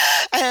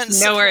 And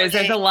No worries.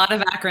 There's supporting a lot of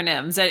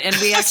acronyms, and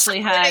we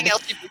actually supporting had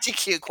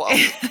LGBTQ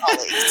colleagues.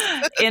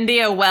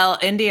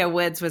 India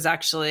Woods was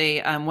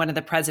actually one of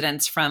the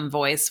presidents from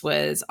Voice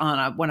was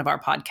on one of our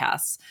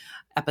podcasts.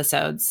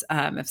 episodes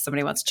if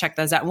somebody wants to check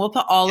those out. And we'll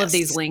put all of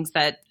these Yes. links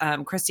that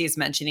Christy is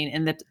mentioning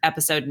in the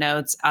episode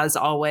notes as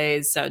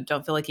always. So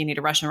don't feel like you need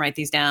to rush and write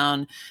these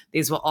down.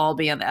 These will all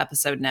be on the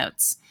episode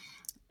notes.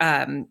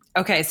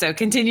 Okay, so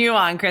continue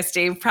on,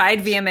 Christy.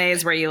 Pride VMA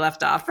is where you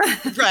left off.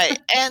 Right.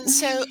 And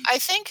so I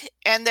think,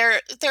 and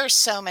there's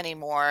so many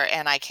more,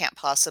 and I can't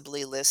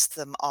possibly list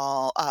them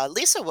all.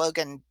 Lisa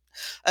Wogan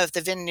of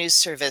the VIN News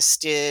Service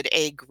did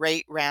a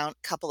great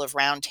couple of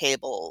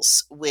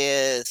roundtables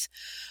with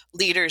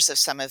leaders of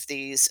some of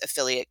these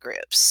affiliate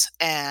groups.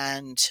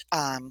 And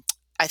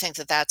I think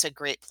that that's a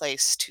great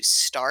place to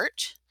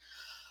start.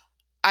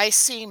 I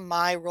see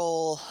my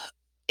role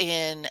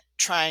in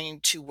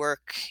trying to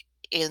work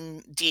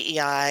in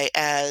DEI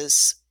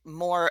as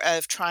more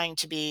of trying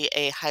to be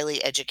a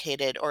highly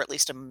educated, or at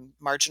least a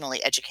marginally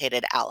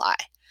educated ally.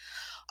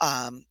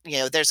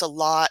 There's a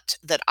lot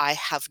that I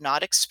have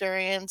not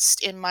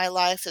experienced in my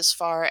life as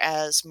far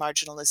as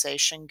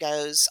marginalization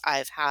goes.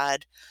 I've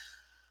had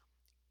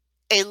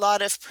a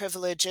lot of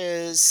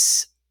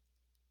privileges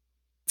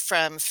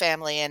from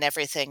family and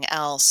everything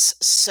else.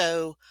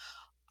 So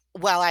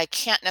while I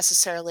can't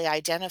necessarily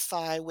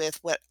identify with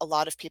what a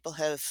lot of people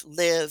have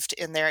lived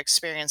in their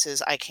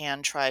experiences, I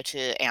can try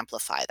to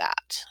amplify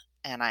that.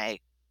 And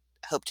I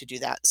hope to do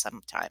that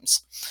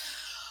sometimes.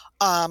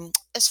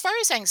 As far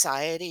as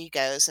anxiety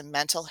goes and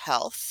mental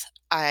health,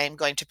 I'm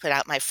going to put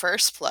out my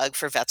first plug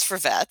for Vets for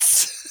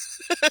Vets.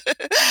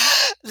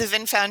 The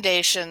VIN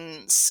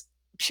Foundation's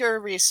pure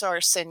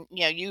resource, and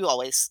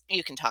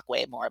you can talk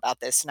way more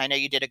about this, and I know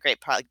you did a great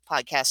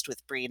podcast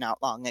with Bree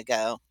not long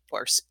ago,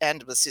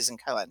 and with Susan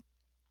Cohen.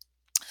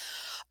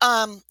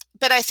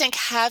 But I think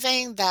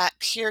having that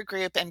peer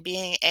group and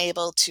being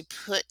able to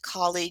put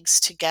colleagues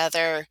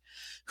together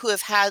who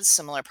have had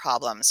similar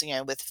problems,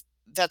 with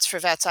Vets for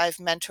Vets, I've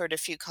mentored a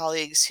few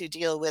colleagues who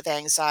deal with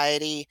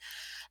anxiety,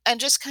 and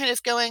just kind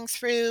of going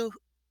through,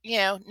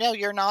 no,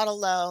 you're not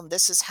alone.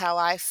 This is how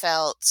I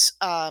felt.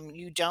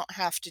 You don't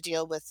have to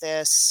deal with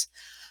this.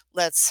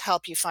 Let's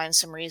help you find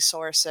some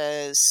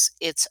resources.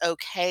 It's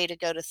okay to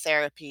go to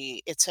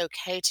therapy. It's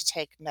okay to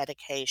take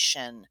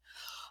medication.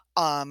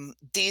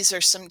 These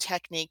are some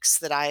techniques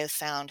that I have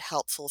found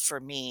helpful for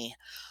me.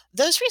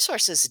 Those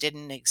resources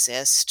didn't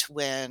exist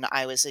when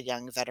I was a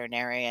young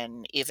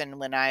veterinarian, even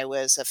when I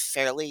was a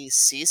fairly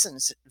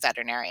seasoned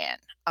veterinarian.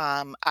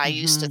 I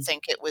used to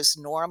think it was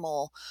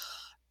normal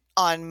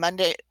on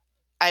Monday.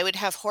 I would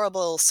have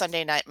horrible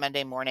Sunday night,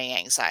 Monday morning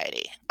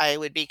anxiety. I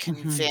would be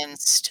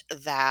convinced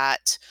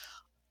that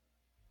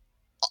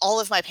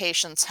all of my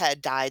patients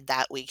had died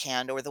that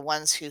weekend, or the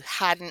ones who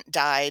hadn't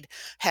died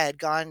had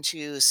gone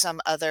to some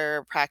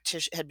other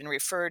practitioner, had been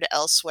referred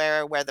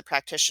elsewhere where the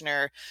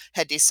practitioner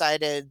had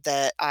decided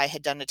that I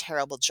had done a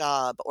terrible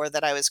job, or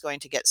that I was going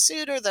to get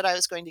sued, or that I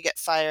was going to get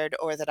fired,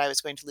 or that I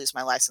was going to lose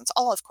my license,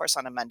 all of course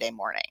on a Monday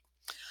morning.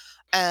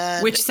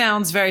 And which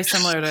sounds very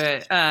similar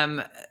to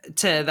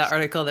the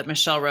article that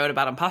Michelle wrote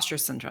about imposter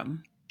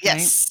syndrome. yes.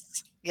 Right?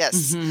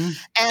 Yes. Mm-hmm.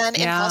 And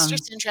Yeah. imposter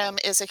syndrome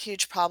is a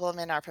huge problem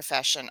in our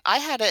profession. I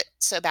had it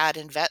so bad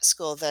in vet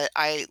school that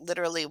I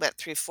literally went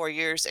through 4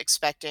 years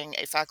expecting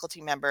a faculty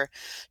member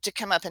to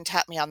come up and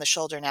tap me on the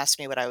shoulder and ask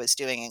me what I was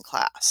doing in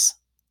class.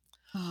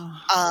 Oh,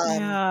 Um,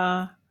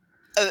 yeah.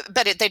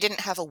 but they didn't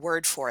have a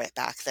word for it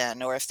back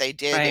then, or if they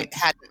did, Right. it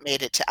hadn't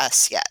made it to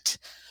us yet.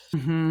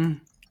 Mm-hmm.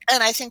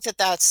 And I think that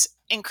that's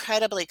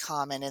incredibly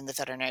common in the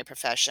veterinary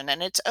profession.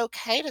 And it's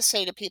okay to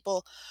say to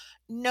people,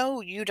 no,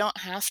 you don't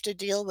have to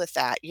deal with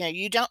that.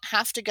 You don't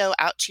have to go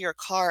out to your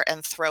car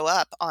and throw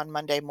up on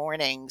Monday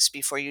mornings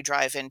before you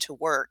drive into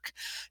work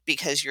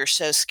because you're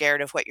so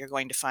scared of what you're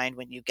going to find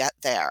when you get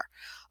there.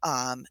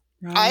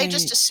 I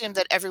just Right. assumed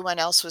that everyone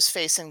else was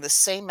facing the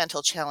same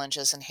mental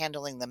challenges and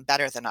handling them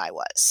better than I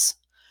was.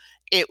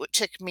 It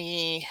took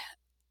me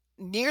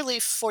nearly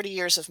 40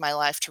 years of my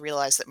life to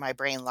realize that my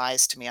brain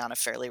lies to me on a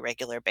fairly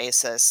regular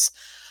basis.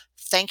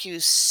 Thank you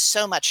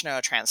so much,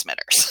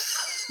 neurotransmitters.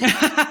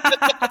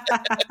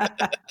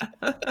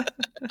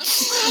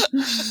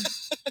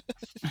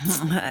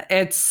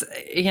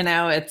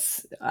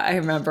 I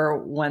remember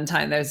one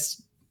time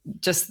there's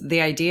just the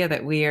idea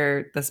that we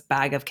are this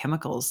bag of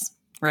chemicals,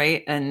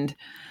 right? And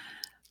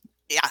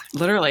Yeah,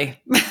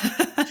 literally.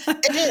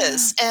 it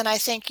is. And I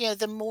think,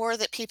 the more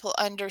that people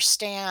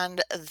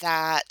understand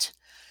that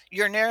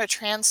your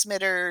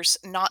neurotransmitters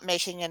not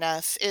making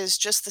enough is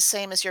just the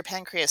same as your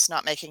pancreas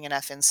not making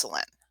enough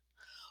insulin,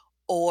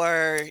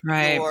 or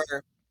Right.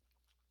 your,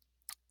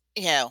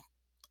 you know,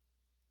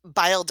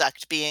 bile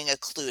duct being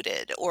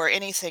occluded, or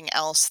anything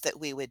else that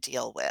we would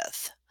deal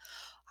with.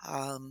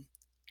 Um,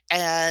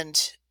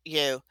 and,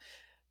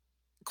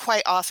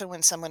 quite often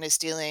when someone is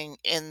dealing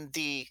in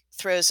the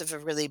throes of a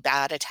really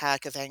bad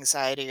attack of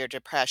anxiety or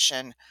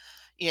depression,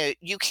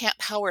 you can't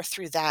power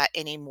through that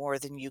any more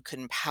than you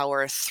can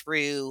power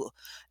through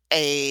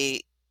a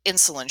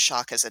insulin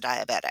shock as a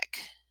diabetic.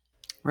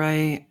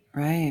 Right.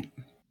 Right.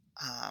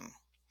 Um,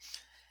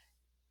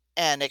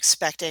 and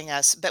expecting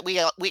us, but we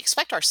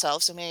expect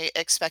ourselves and we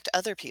expect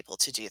other people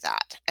to do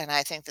that. And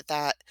I think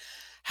that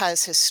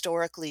has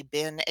historically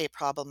been a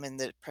problem in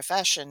the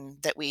profession,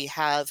 that we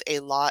have a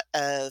lot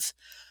of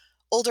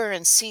older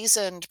and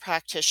seasoned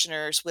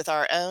practitioners with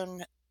our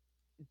own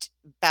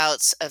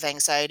bouts of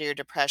anxiety or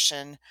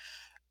depression,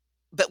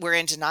 but we're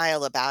in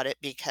denial about it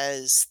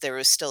because there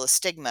is still a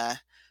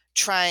stigma,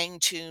 trying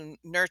to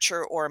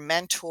nurture or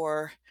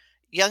mentor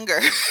younger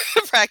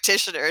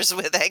practitioners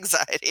with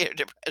anxiety or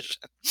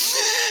depression.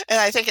 And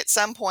I think at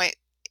some point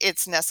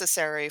it's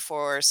necessary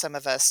for some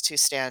of us to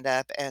stand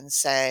up and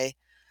say,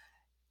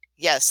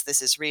 yes,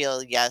 this is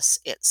real. Yes,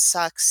 it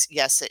sucks.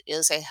 Yes, it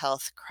is a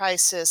health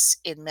crisis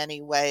in many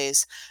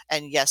ways.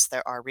 And yes,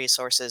 there are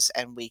resources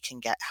and we can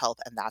get help,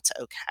 and that's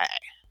okay.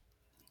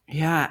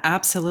 Yeah,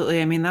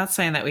 absolutely. I mean, that's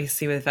something that we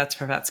see with Vets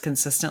for Vets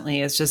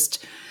consistently is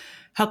just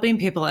helping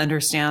people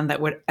understand that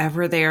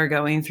whatever they are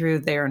going through,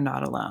 they are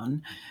not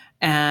alone.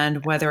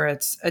 And whether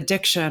it's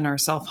addiction or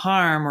self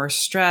harm or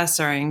stress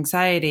or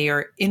anxiety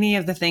or any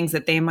of the things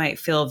that they might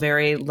feel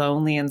very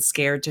lonely and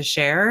scared to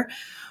share,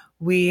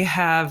 we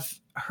have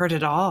heard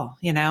it all,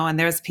 and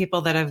there's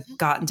people that have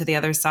gotten to the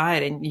other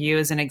side. And you,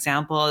 as an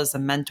example, as a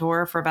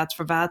mentor for Vets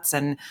for Vets.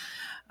 And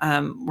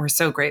we're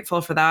so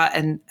grateful for that.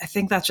 And I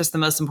think that's just the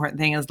most important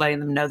thing, is letting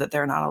them know that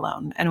they're not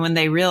alone. And when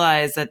they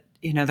realize that,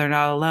 they're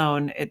not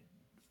alone,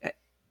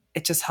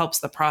 it just helps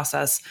the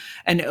process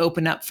and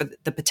open up for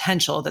the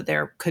potential that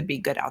there could be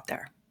good out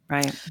there.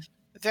 Right.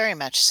 Very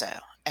much so.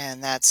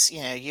 And that's,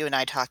 you and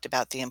I talked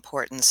about the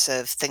importance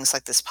of things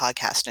like this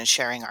podcast and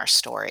sharing our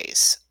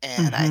stories.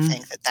 And I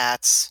think that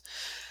that's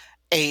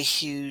a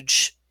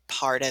huge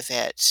part of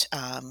it.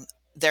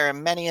 There are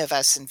many of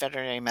us in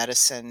veterinary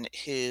medicine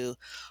who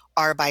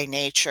are by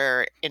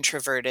nature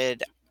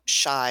introverted,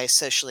 shy,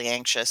 socially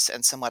anxious,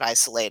 and somewhat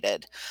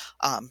isolated.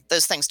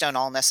 Those things don't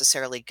all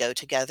necessarily go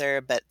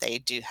together, but they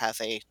do have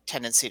a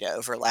tendency to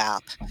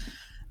overlap.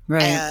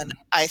 Right. And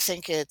I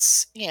think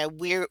it's,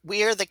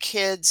 we're the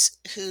kids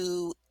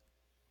who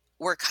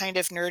were kind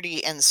of nerdy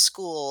in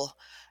school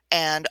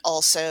and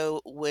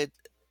also would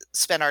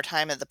spend our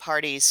time at the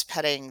parties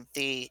petting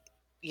the,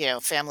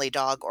 family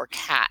dog or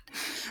cat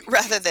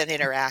rather than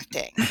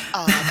interacting.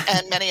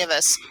 And many of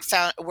us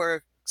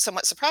were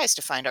somewhat surprised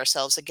to find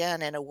ourselves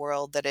again in a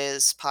world that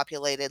is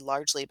populated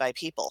largely by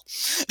people.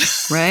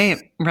 Right.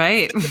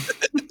 Right.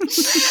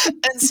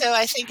 And so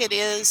I think it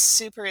is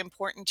super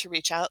important to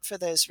reach out for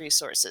those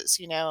resources.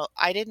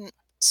 I didn't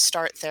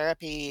start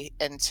therapy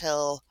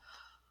until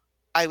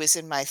I was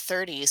in my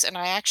 30s, and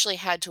I actually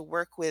had to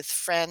work with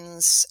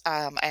friends.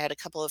 I had a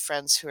couple of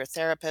friends who are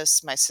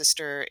therapists. My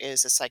sister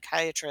is a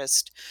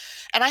psychiatrist,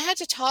 and I had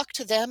to talk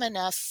to them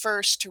enough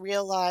first to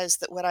realize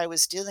that what I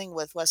was dealing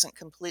with wasn't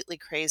completely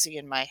crazy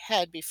in my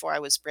head before I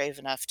was brave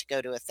enough to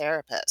go to a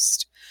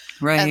therapist.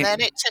 And Right.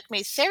 then it took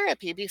me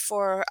therapy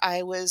before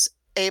I was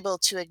able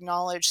to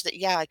acknowledge that,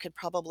 yeah, I could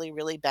probably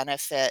really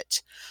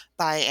benefit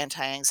by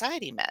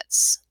anti-anxiety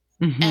meds.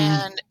 Mm-hmm.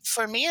 And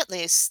for me, at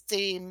least,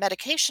 the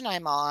medication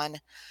I'm on,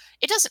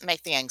 it doesn't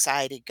make the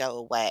anxiety go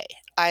away.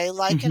 I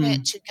liken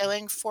it Mm-hmm. to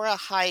going for a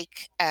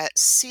hike at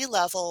sea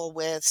level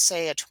with,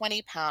 say, a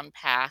 20-pound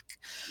pack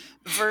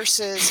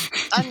versus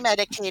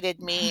unmedicated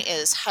me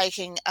is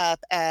hiking up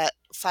at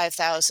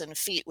 5,000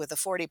 feet with a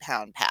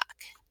 40-pound pack.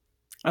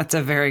 That's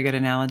a very good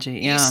analogy.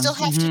 You Yeah. still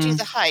have to do Mm-hmm.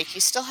 the hike, you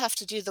still have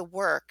to do the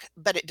work,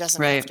 but it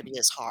doesn't have Right. to be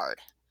as hard.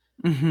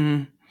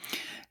 Mm-hmm.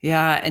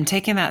 Yeah. And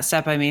taking that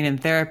step, I mean, in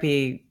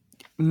therapy,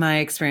 my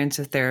experience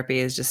with therapy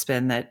has just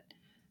been that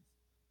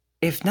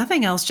if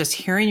nothing else, just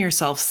hearing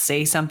yourself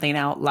say something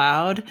out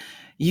loud,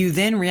 you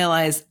then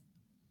realize,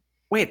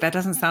 wait, that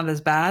doesn't sound as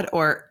bad.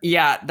 Or,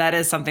 yeah, that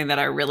is something that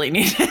I really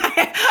need.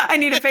 I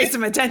need to pay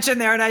some attention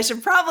there. And I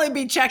should probably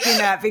be checking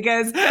that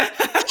because it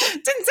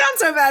didn't sound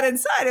so bad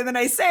inside. And then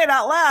I say it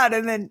out loud.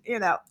 And then,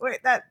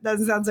 wait, that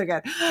doesn't sound so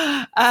good.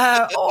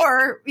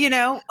 Or,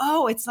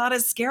 oh, it's not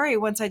as scary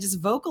once I just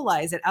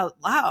vocalize it out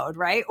loud.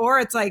 Right. Or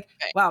it's like,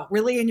 wow,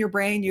 really in your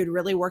brain, you'd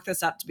really work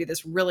this up to be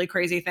this really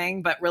crazy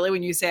thing. But really,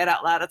 when you say it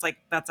out loud, it's like,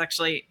 that's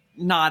actually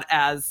not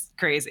as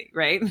crazy.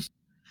 Right.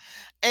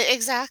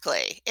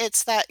 Exactly.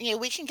 It's that,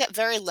 we can get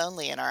very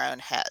lonely in our own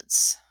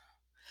heads.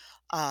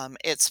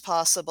 It's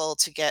possible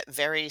to get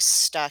very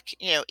stuck.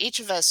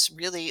 Each of us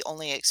really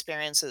only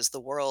experiences the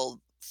world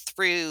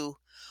through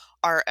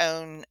our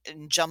own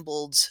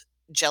jumbled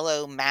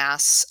jello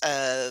mass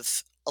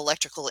of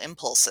electrical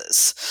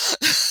impulses.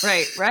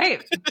 Right.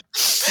 Right.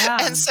 Yeah.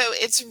 And so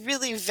it's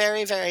really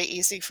very, very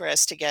easy for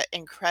us to get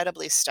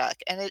incredibly stuck.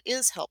 And it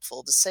is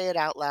helpful to say it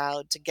out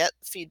loud, to get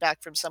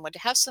feedback from someone, to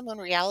have someone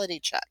reality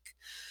check.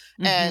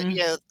 And,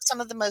 Mm-hmm. some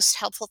of the most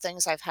helpful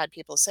things I've had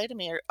people say to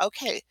me are,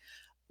 okay,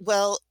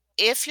 well,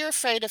 if you're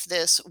afraid of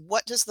this,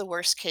 what does the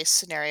worst case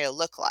scenario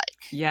look like?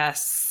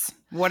 Yes.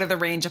 What are the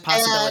range of And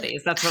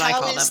possibilities? That's what I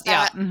how call is them.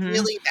 Yeah. that Mm-hmm.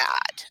 really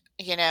bad?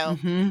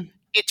 Mm-hmm.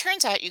 It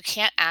turns out you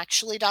can't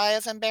actually die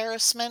of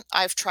embarrassment.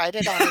 I've tried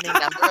it on any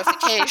number of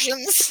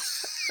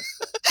occasions.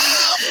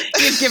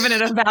 You've given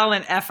it a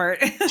valiant effort.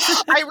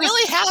 I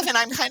really have, and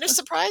I'm kind of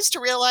surprised to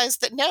realize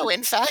that no,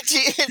 in fact,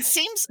 it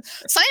seems,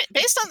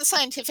 based on the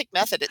scientific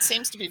method, it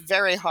seems to be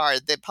very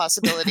hard. The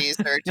possibilities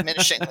are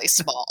diminishingly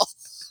small.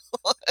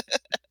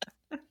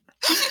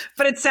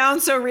 But it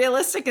sounds so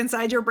realistic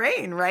inside your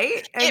brain,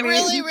 right? I It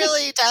really, mean,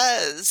 really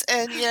does.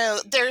 And,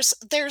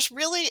 there's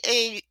really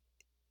a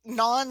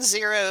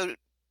non-zero,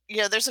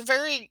 there's a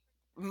very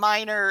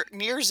minor,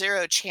 near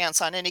zero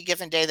chance on any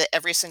given day that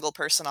every single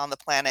person on the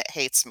planet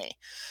hates me.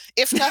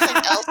 If nothing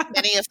else,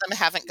 many of them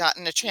haven't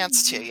gotten a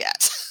chance to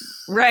yet.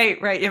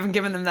 right, right. You haven't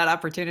given them that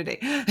opportunity.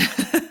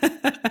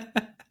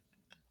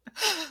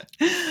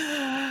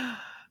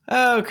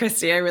 Oh,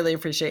 Christy, I really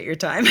appreciate your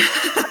time.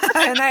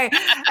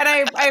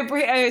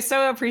 I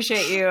so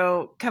appreciate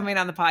you coming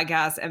on the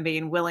podcast and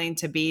being willing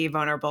to be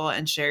vulnerable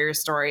and share your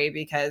story,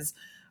 because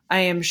I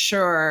am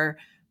sure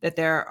that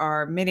there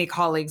are many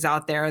colleagues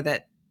out there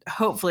that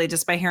hopefully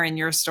just by hearing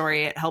your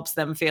story, it helps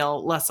them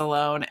feel less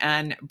alone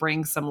and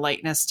bring some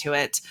lightness to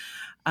it.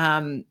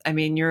 I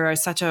mean, you're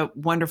such a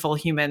wonderful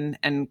human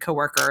and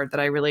coworker that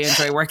I really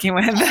enjoy working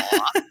with.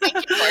 Aw, thank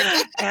you,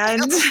 Courtney.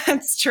 And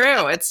it's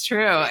true. It's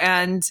true.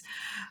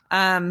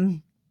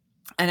 Um,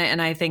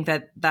 and I think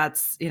that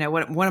that's,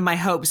 one of my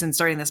hopes in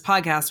starting this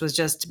podcast was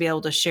just to be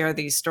able to share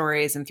these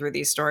stories, and through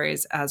these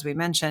stories, as we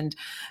mentioned,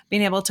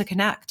 being able to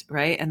connect,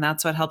 right? And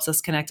that's what helps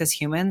us connect as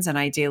humans, and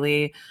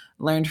ideally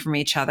learn from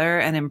each other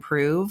and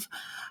improve,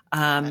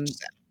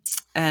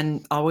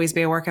 and always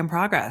be a work in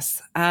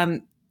progress.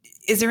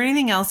 Is there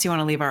anything else you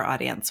want to leave our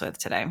audience with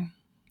today?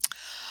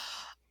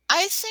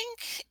 I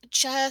think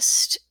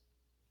just,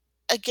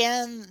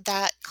 again,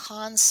 that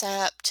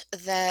concept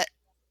that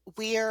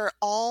we're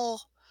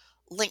all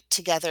linked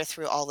together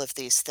through all of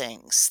these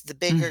things. The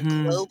bigger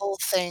Mm-hmm. global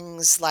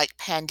things like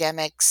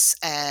pandemics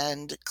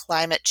and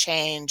climate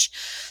change,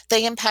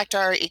 they impact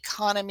our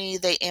economy,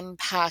 they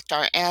impact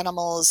our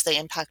animals, they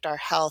impact our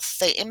health,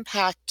 they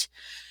impact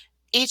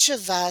each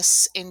of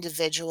us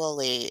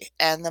individually.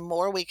 And the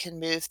more we can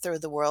move through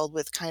the world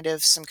with kind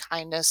of some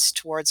kindness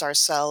towards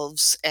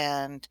ourselves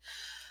and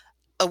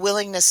a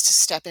willingness to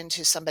step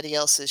into somebody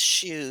else's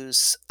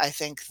shoes, I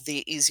think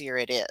the easier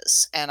it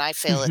is. And I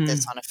fail at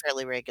this Mm-hmm. on a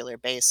fairly regular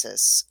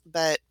basis.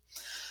 But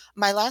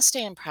my last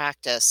day in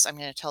practice, I'm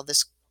going to tell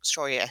this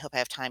story. I hope I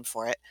have time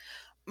for it.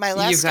 My You've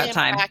last day got in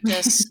time.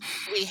 practice,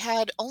 we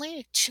had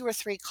only 2 or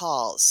 3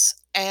 calls,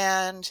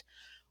 and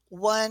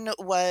one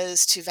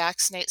was to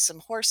vaccinate some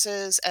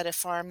horses at a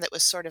farm that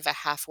was sort of a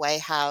halfway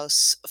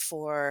house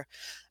for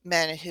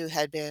men who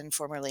had been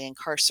formerly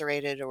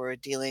incarcerated or were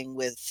dealing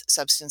with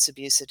substance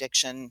abuse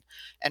addiction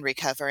and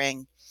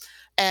recovering.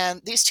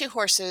 And these 2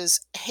 horses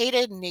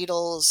hated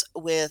needles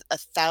with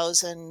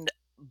 1,000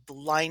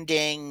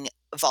 blinding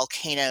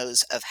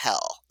volcanoes of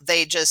hell.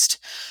 They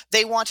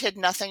wanted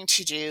nothing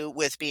to do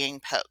with being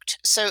poked.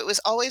 So it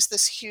was always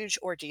this huge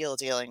ordeal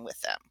dealing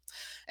with them.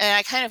 And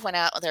I kind of went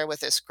out there with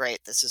this,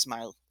 great, this is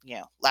my,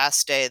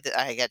 last day that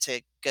I get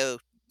to go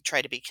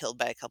try to be killed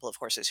by a couple of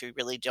horses who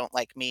really don't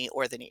like me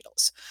or the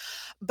needles.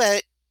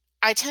 But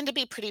I tend to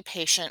be pretty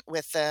patient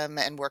with them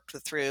and worked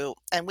through,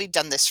 and we've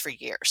done this for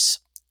years.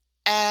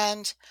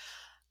 And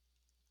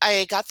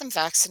I got them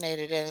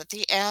vaccinated, and at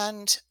the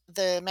end,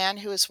 the man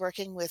who was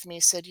working with me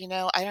said,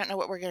 I don't know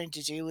what we're going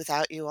to do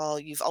without you all.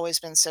 You've always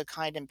been so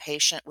kind and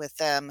patient with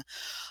them.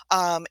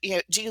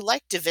 Do you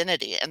like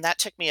divinity?" And that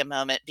took me a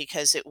moment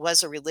because it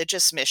was a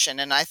religious mission,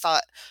 and I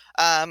thought,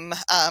 and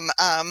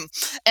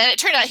it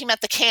turned out he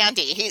meant the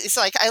candy. He's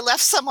like, "I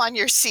left some on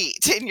your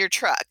seat in your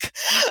truck."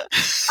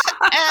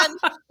 And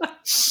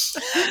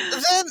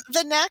then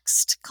the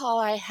next call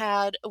I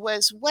had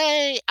was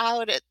way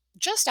out at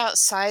just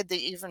outside the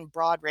even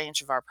broad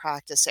range of our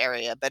practice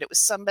area, but it was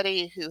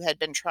somebody who had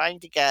been trying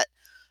to get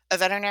a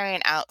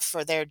veterinarian out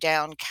for their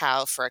down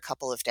cow for a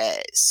couple of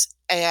days,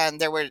 and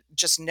there were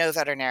just no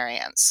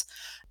veterinarians.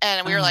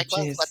 And we were Oh, like,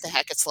 "Well, what geez. the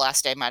heck? It's the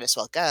last day, might as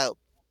well go."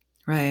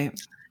 Right.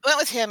 Went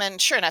with him,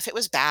 and sure enough, it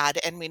was bad,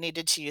 and we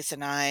needed to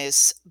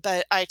euthanize.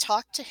 But I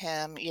talked to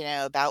him,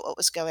 about what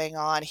was going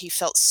on. He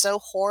felt so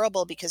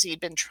horrible because he'd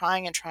been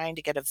trying and trying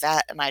to get a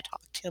vet, and I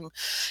talked him,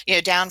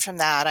 down from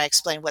that. I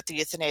explained what the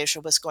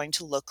euthanasia was going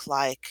to look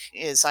like,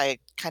 as I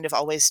kind of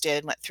always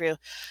did, went through,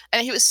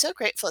 and he was so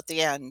grateful at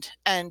the end.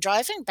 And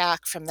driving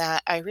back from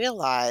that, I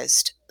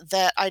realized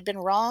that I'd been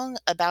wrong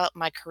about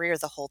my career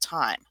the whole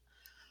time.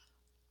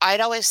 I'd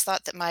always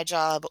thought that my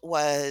job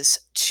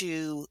was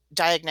to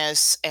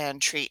diagnose and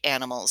treat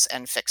animals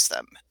and fix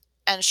them.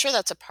 And sure,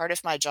 that's a part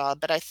of my job,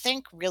 but I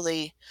think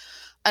really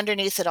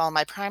underneath it all,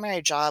 my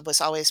primary job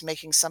was always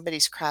making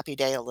somebody's crappy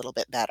day a little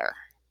bit better.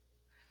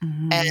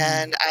 Mm-hmm.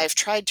 And I've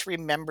tried to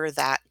remember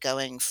that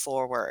going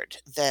forward,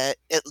 that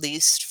at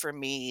least for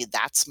me,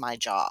 that's my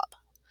job.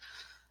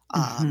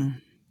 Um, Mm-hmm.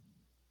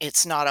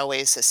 it's not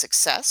always a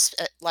success.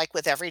 Like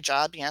with every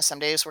job, some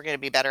days we're going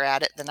to be better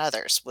at it than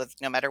others, with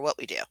no matter what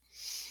we do.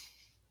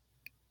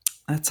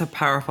 That's a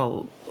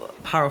powerful,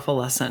 powerful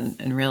lesson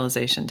and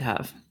realization to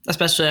have,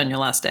 especially on your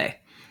last day.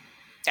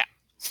 Yeah.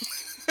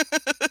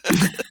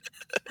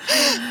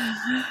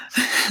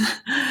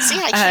 See,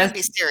 I can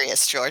be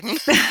serious, Jordan.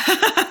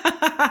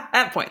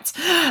 At points.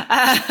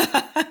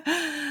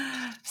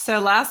 So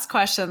last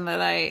question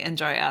that I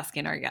enjoy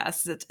asking our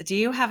guests is, do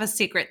you have a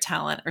secret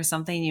talent or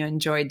something you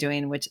enjoy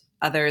doing which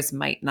others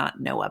might not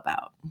know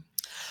about?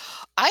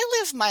 I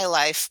live my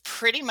life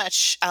pretty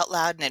much out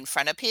loud and in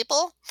front of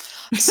people.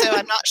 So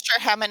I'm not sure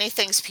how many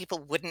things people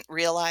wouldn't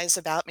realize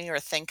about me or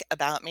think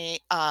about me.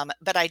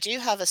 But I do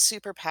have a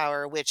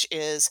superpower, which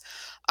is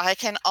I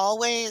can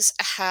always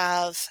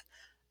have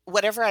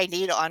whatever I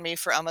need on me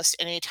for almost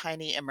any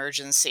tiny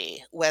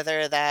emergency,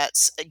 whether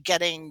that's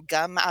getting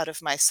gum out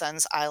of my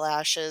son's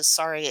eyelashes.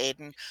 Sorry,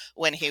 Aiden,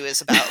 when he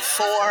was about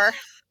 4,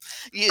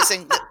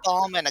 using lip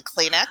balm and a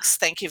Kleenex,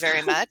 thank you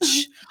very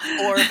much,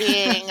 or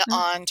being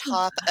on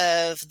top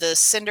of the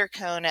cinder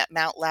cone at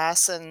Mount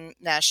Lassen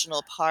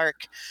National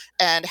Park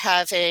and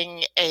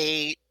having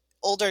a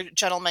older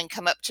gentleman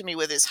come up to me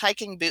with his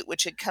hiking boot,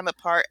 which had come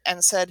apart,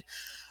 and said,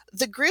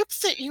 "The group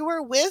that you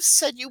were with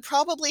said you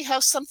probably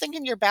have something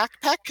in your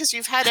backpack because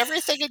you've had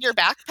everything in your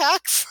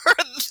backpack for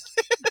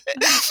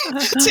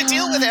to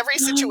deal with every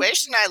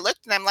situation." I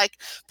looked and I'm like,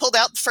 pulled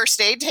out the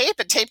first aid tape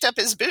and taped up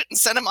his boot and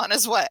sent him on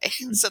his way.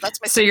 So that's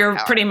my So you're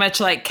superpower. pretty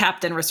much like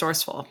Captain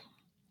Resourceful.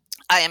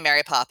 I am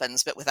Mary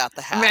Poppins, but without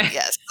the hat.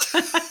 Yes.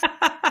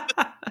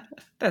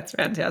 That's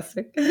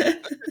fantastic.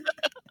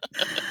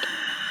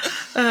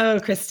 Oh,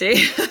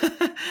 Christy.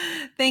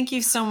 Thank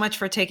you so much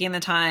for taking the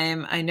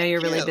time. I know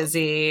you're really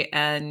busy,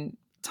 and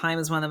time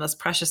is one of the most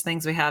precious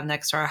things we have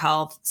next to our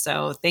health.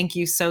 So thank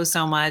you so,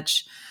 so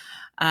much.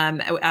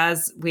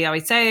 As we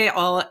always say,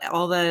 all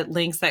the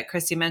links that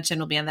Christy mentioned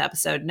will be in the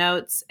episode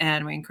notes,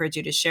 and we encourage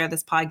you to share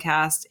this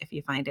podcast if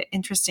you find it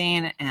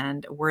interesting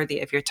and worthy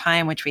of your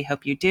time, which we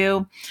hope you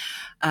do.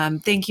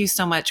 Thank you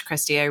so much,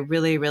 Christy. I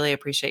really, really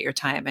appreciate your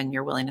time and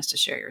your willingness to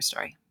share your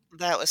story.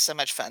 That was so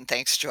much fun.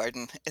 Thanks,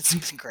 Jordan. It's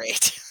been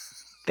great.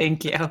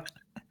 Thank you.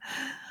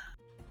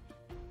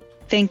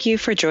 Thank you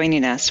for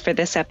joining us for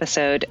this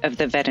episode of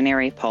the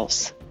Veterinary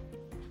Pulse.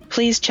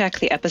 Please check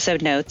the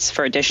episode notes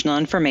for additional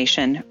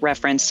information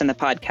referenced in the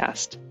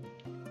podcast.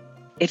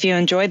 If you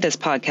enjoyed this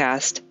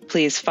podcast,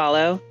 please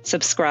follow,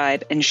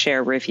 subscribe, and share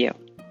a review.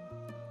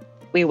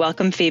 We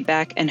welcome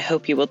feedback and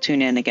hope you will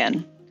tune in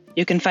again.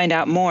 You can find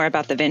out more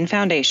about the VIN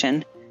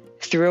Foundation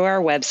through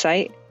our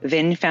website,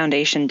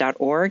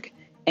 vinfoundation.org,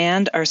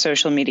 and our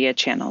social media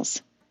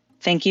channels.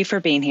 Thank you for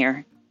being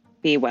here.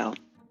 Be well.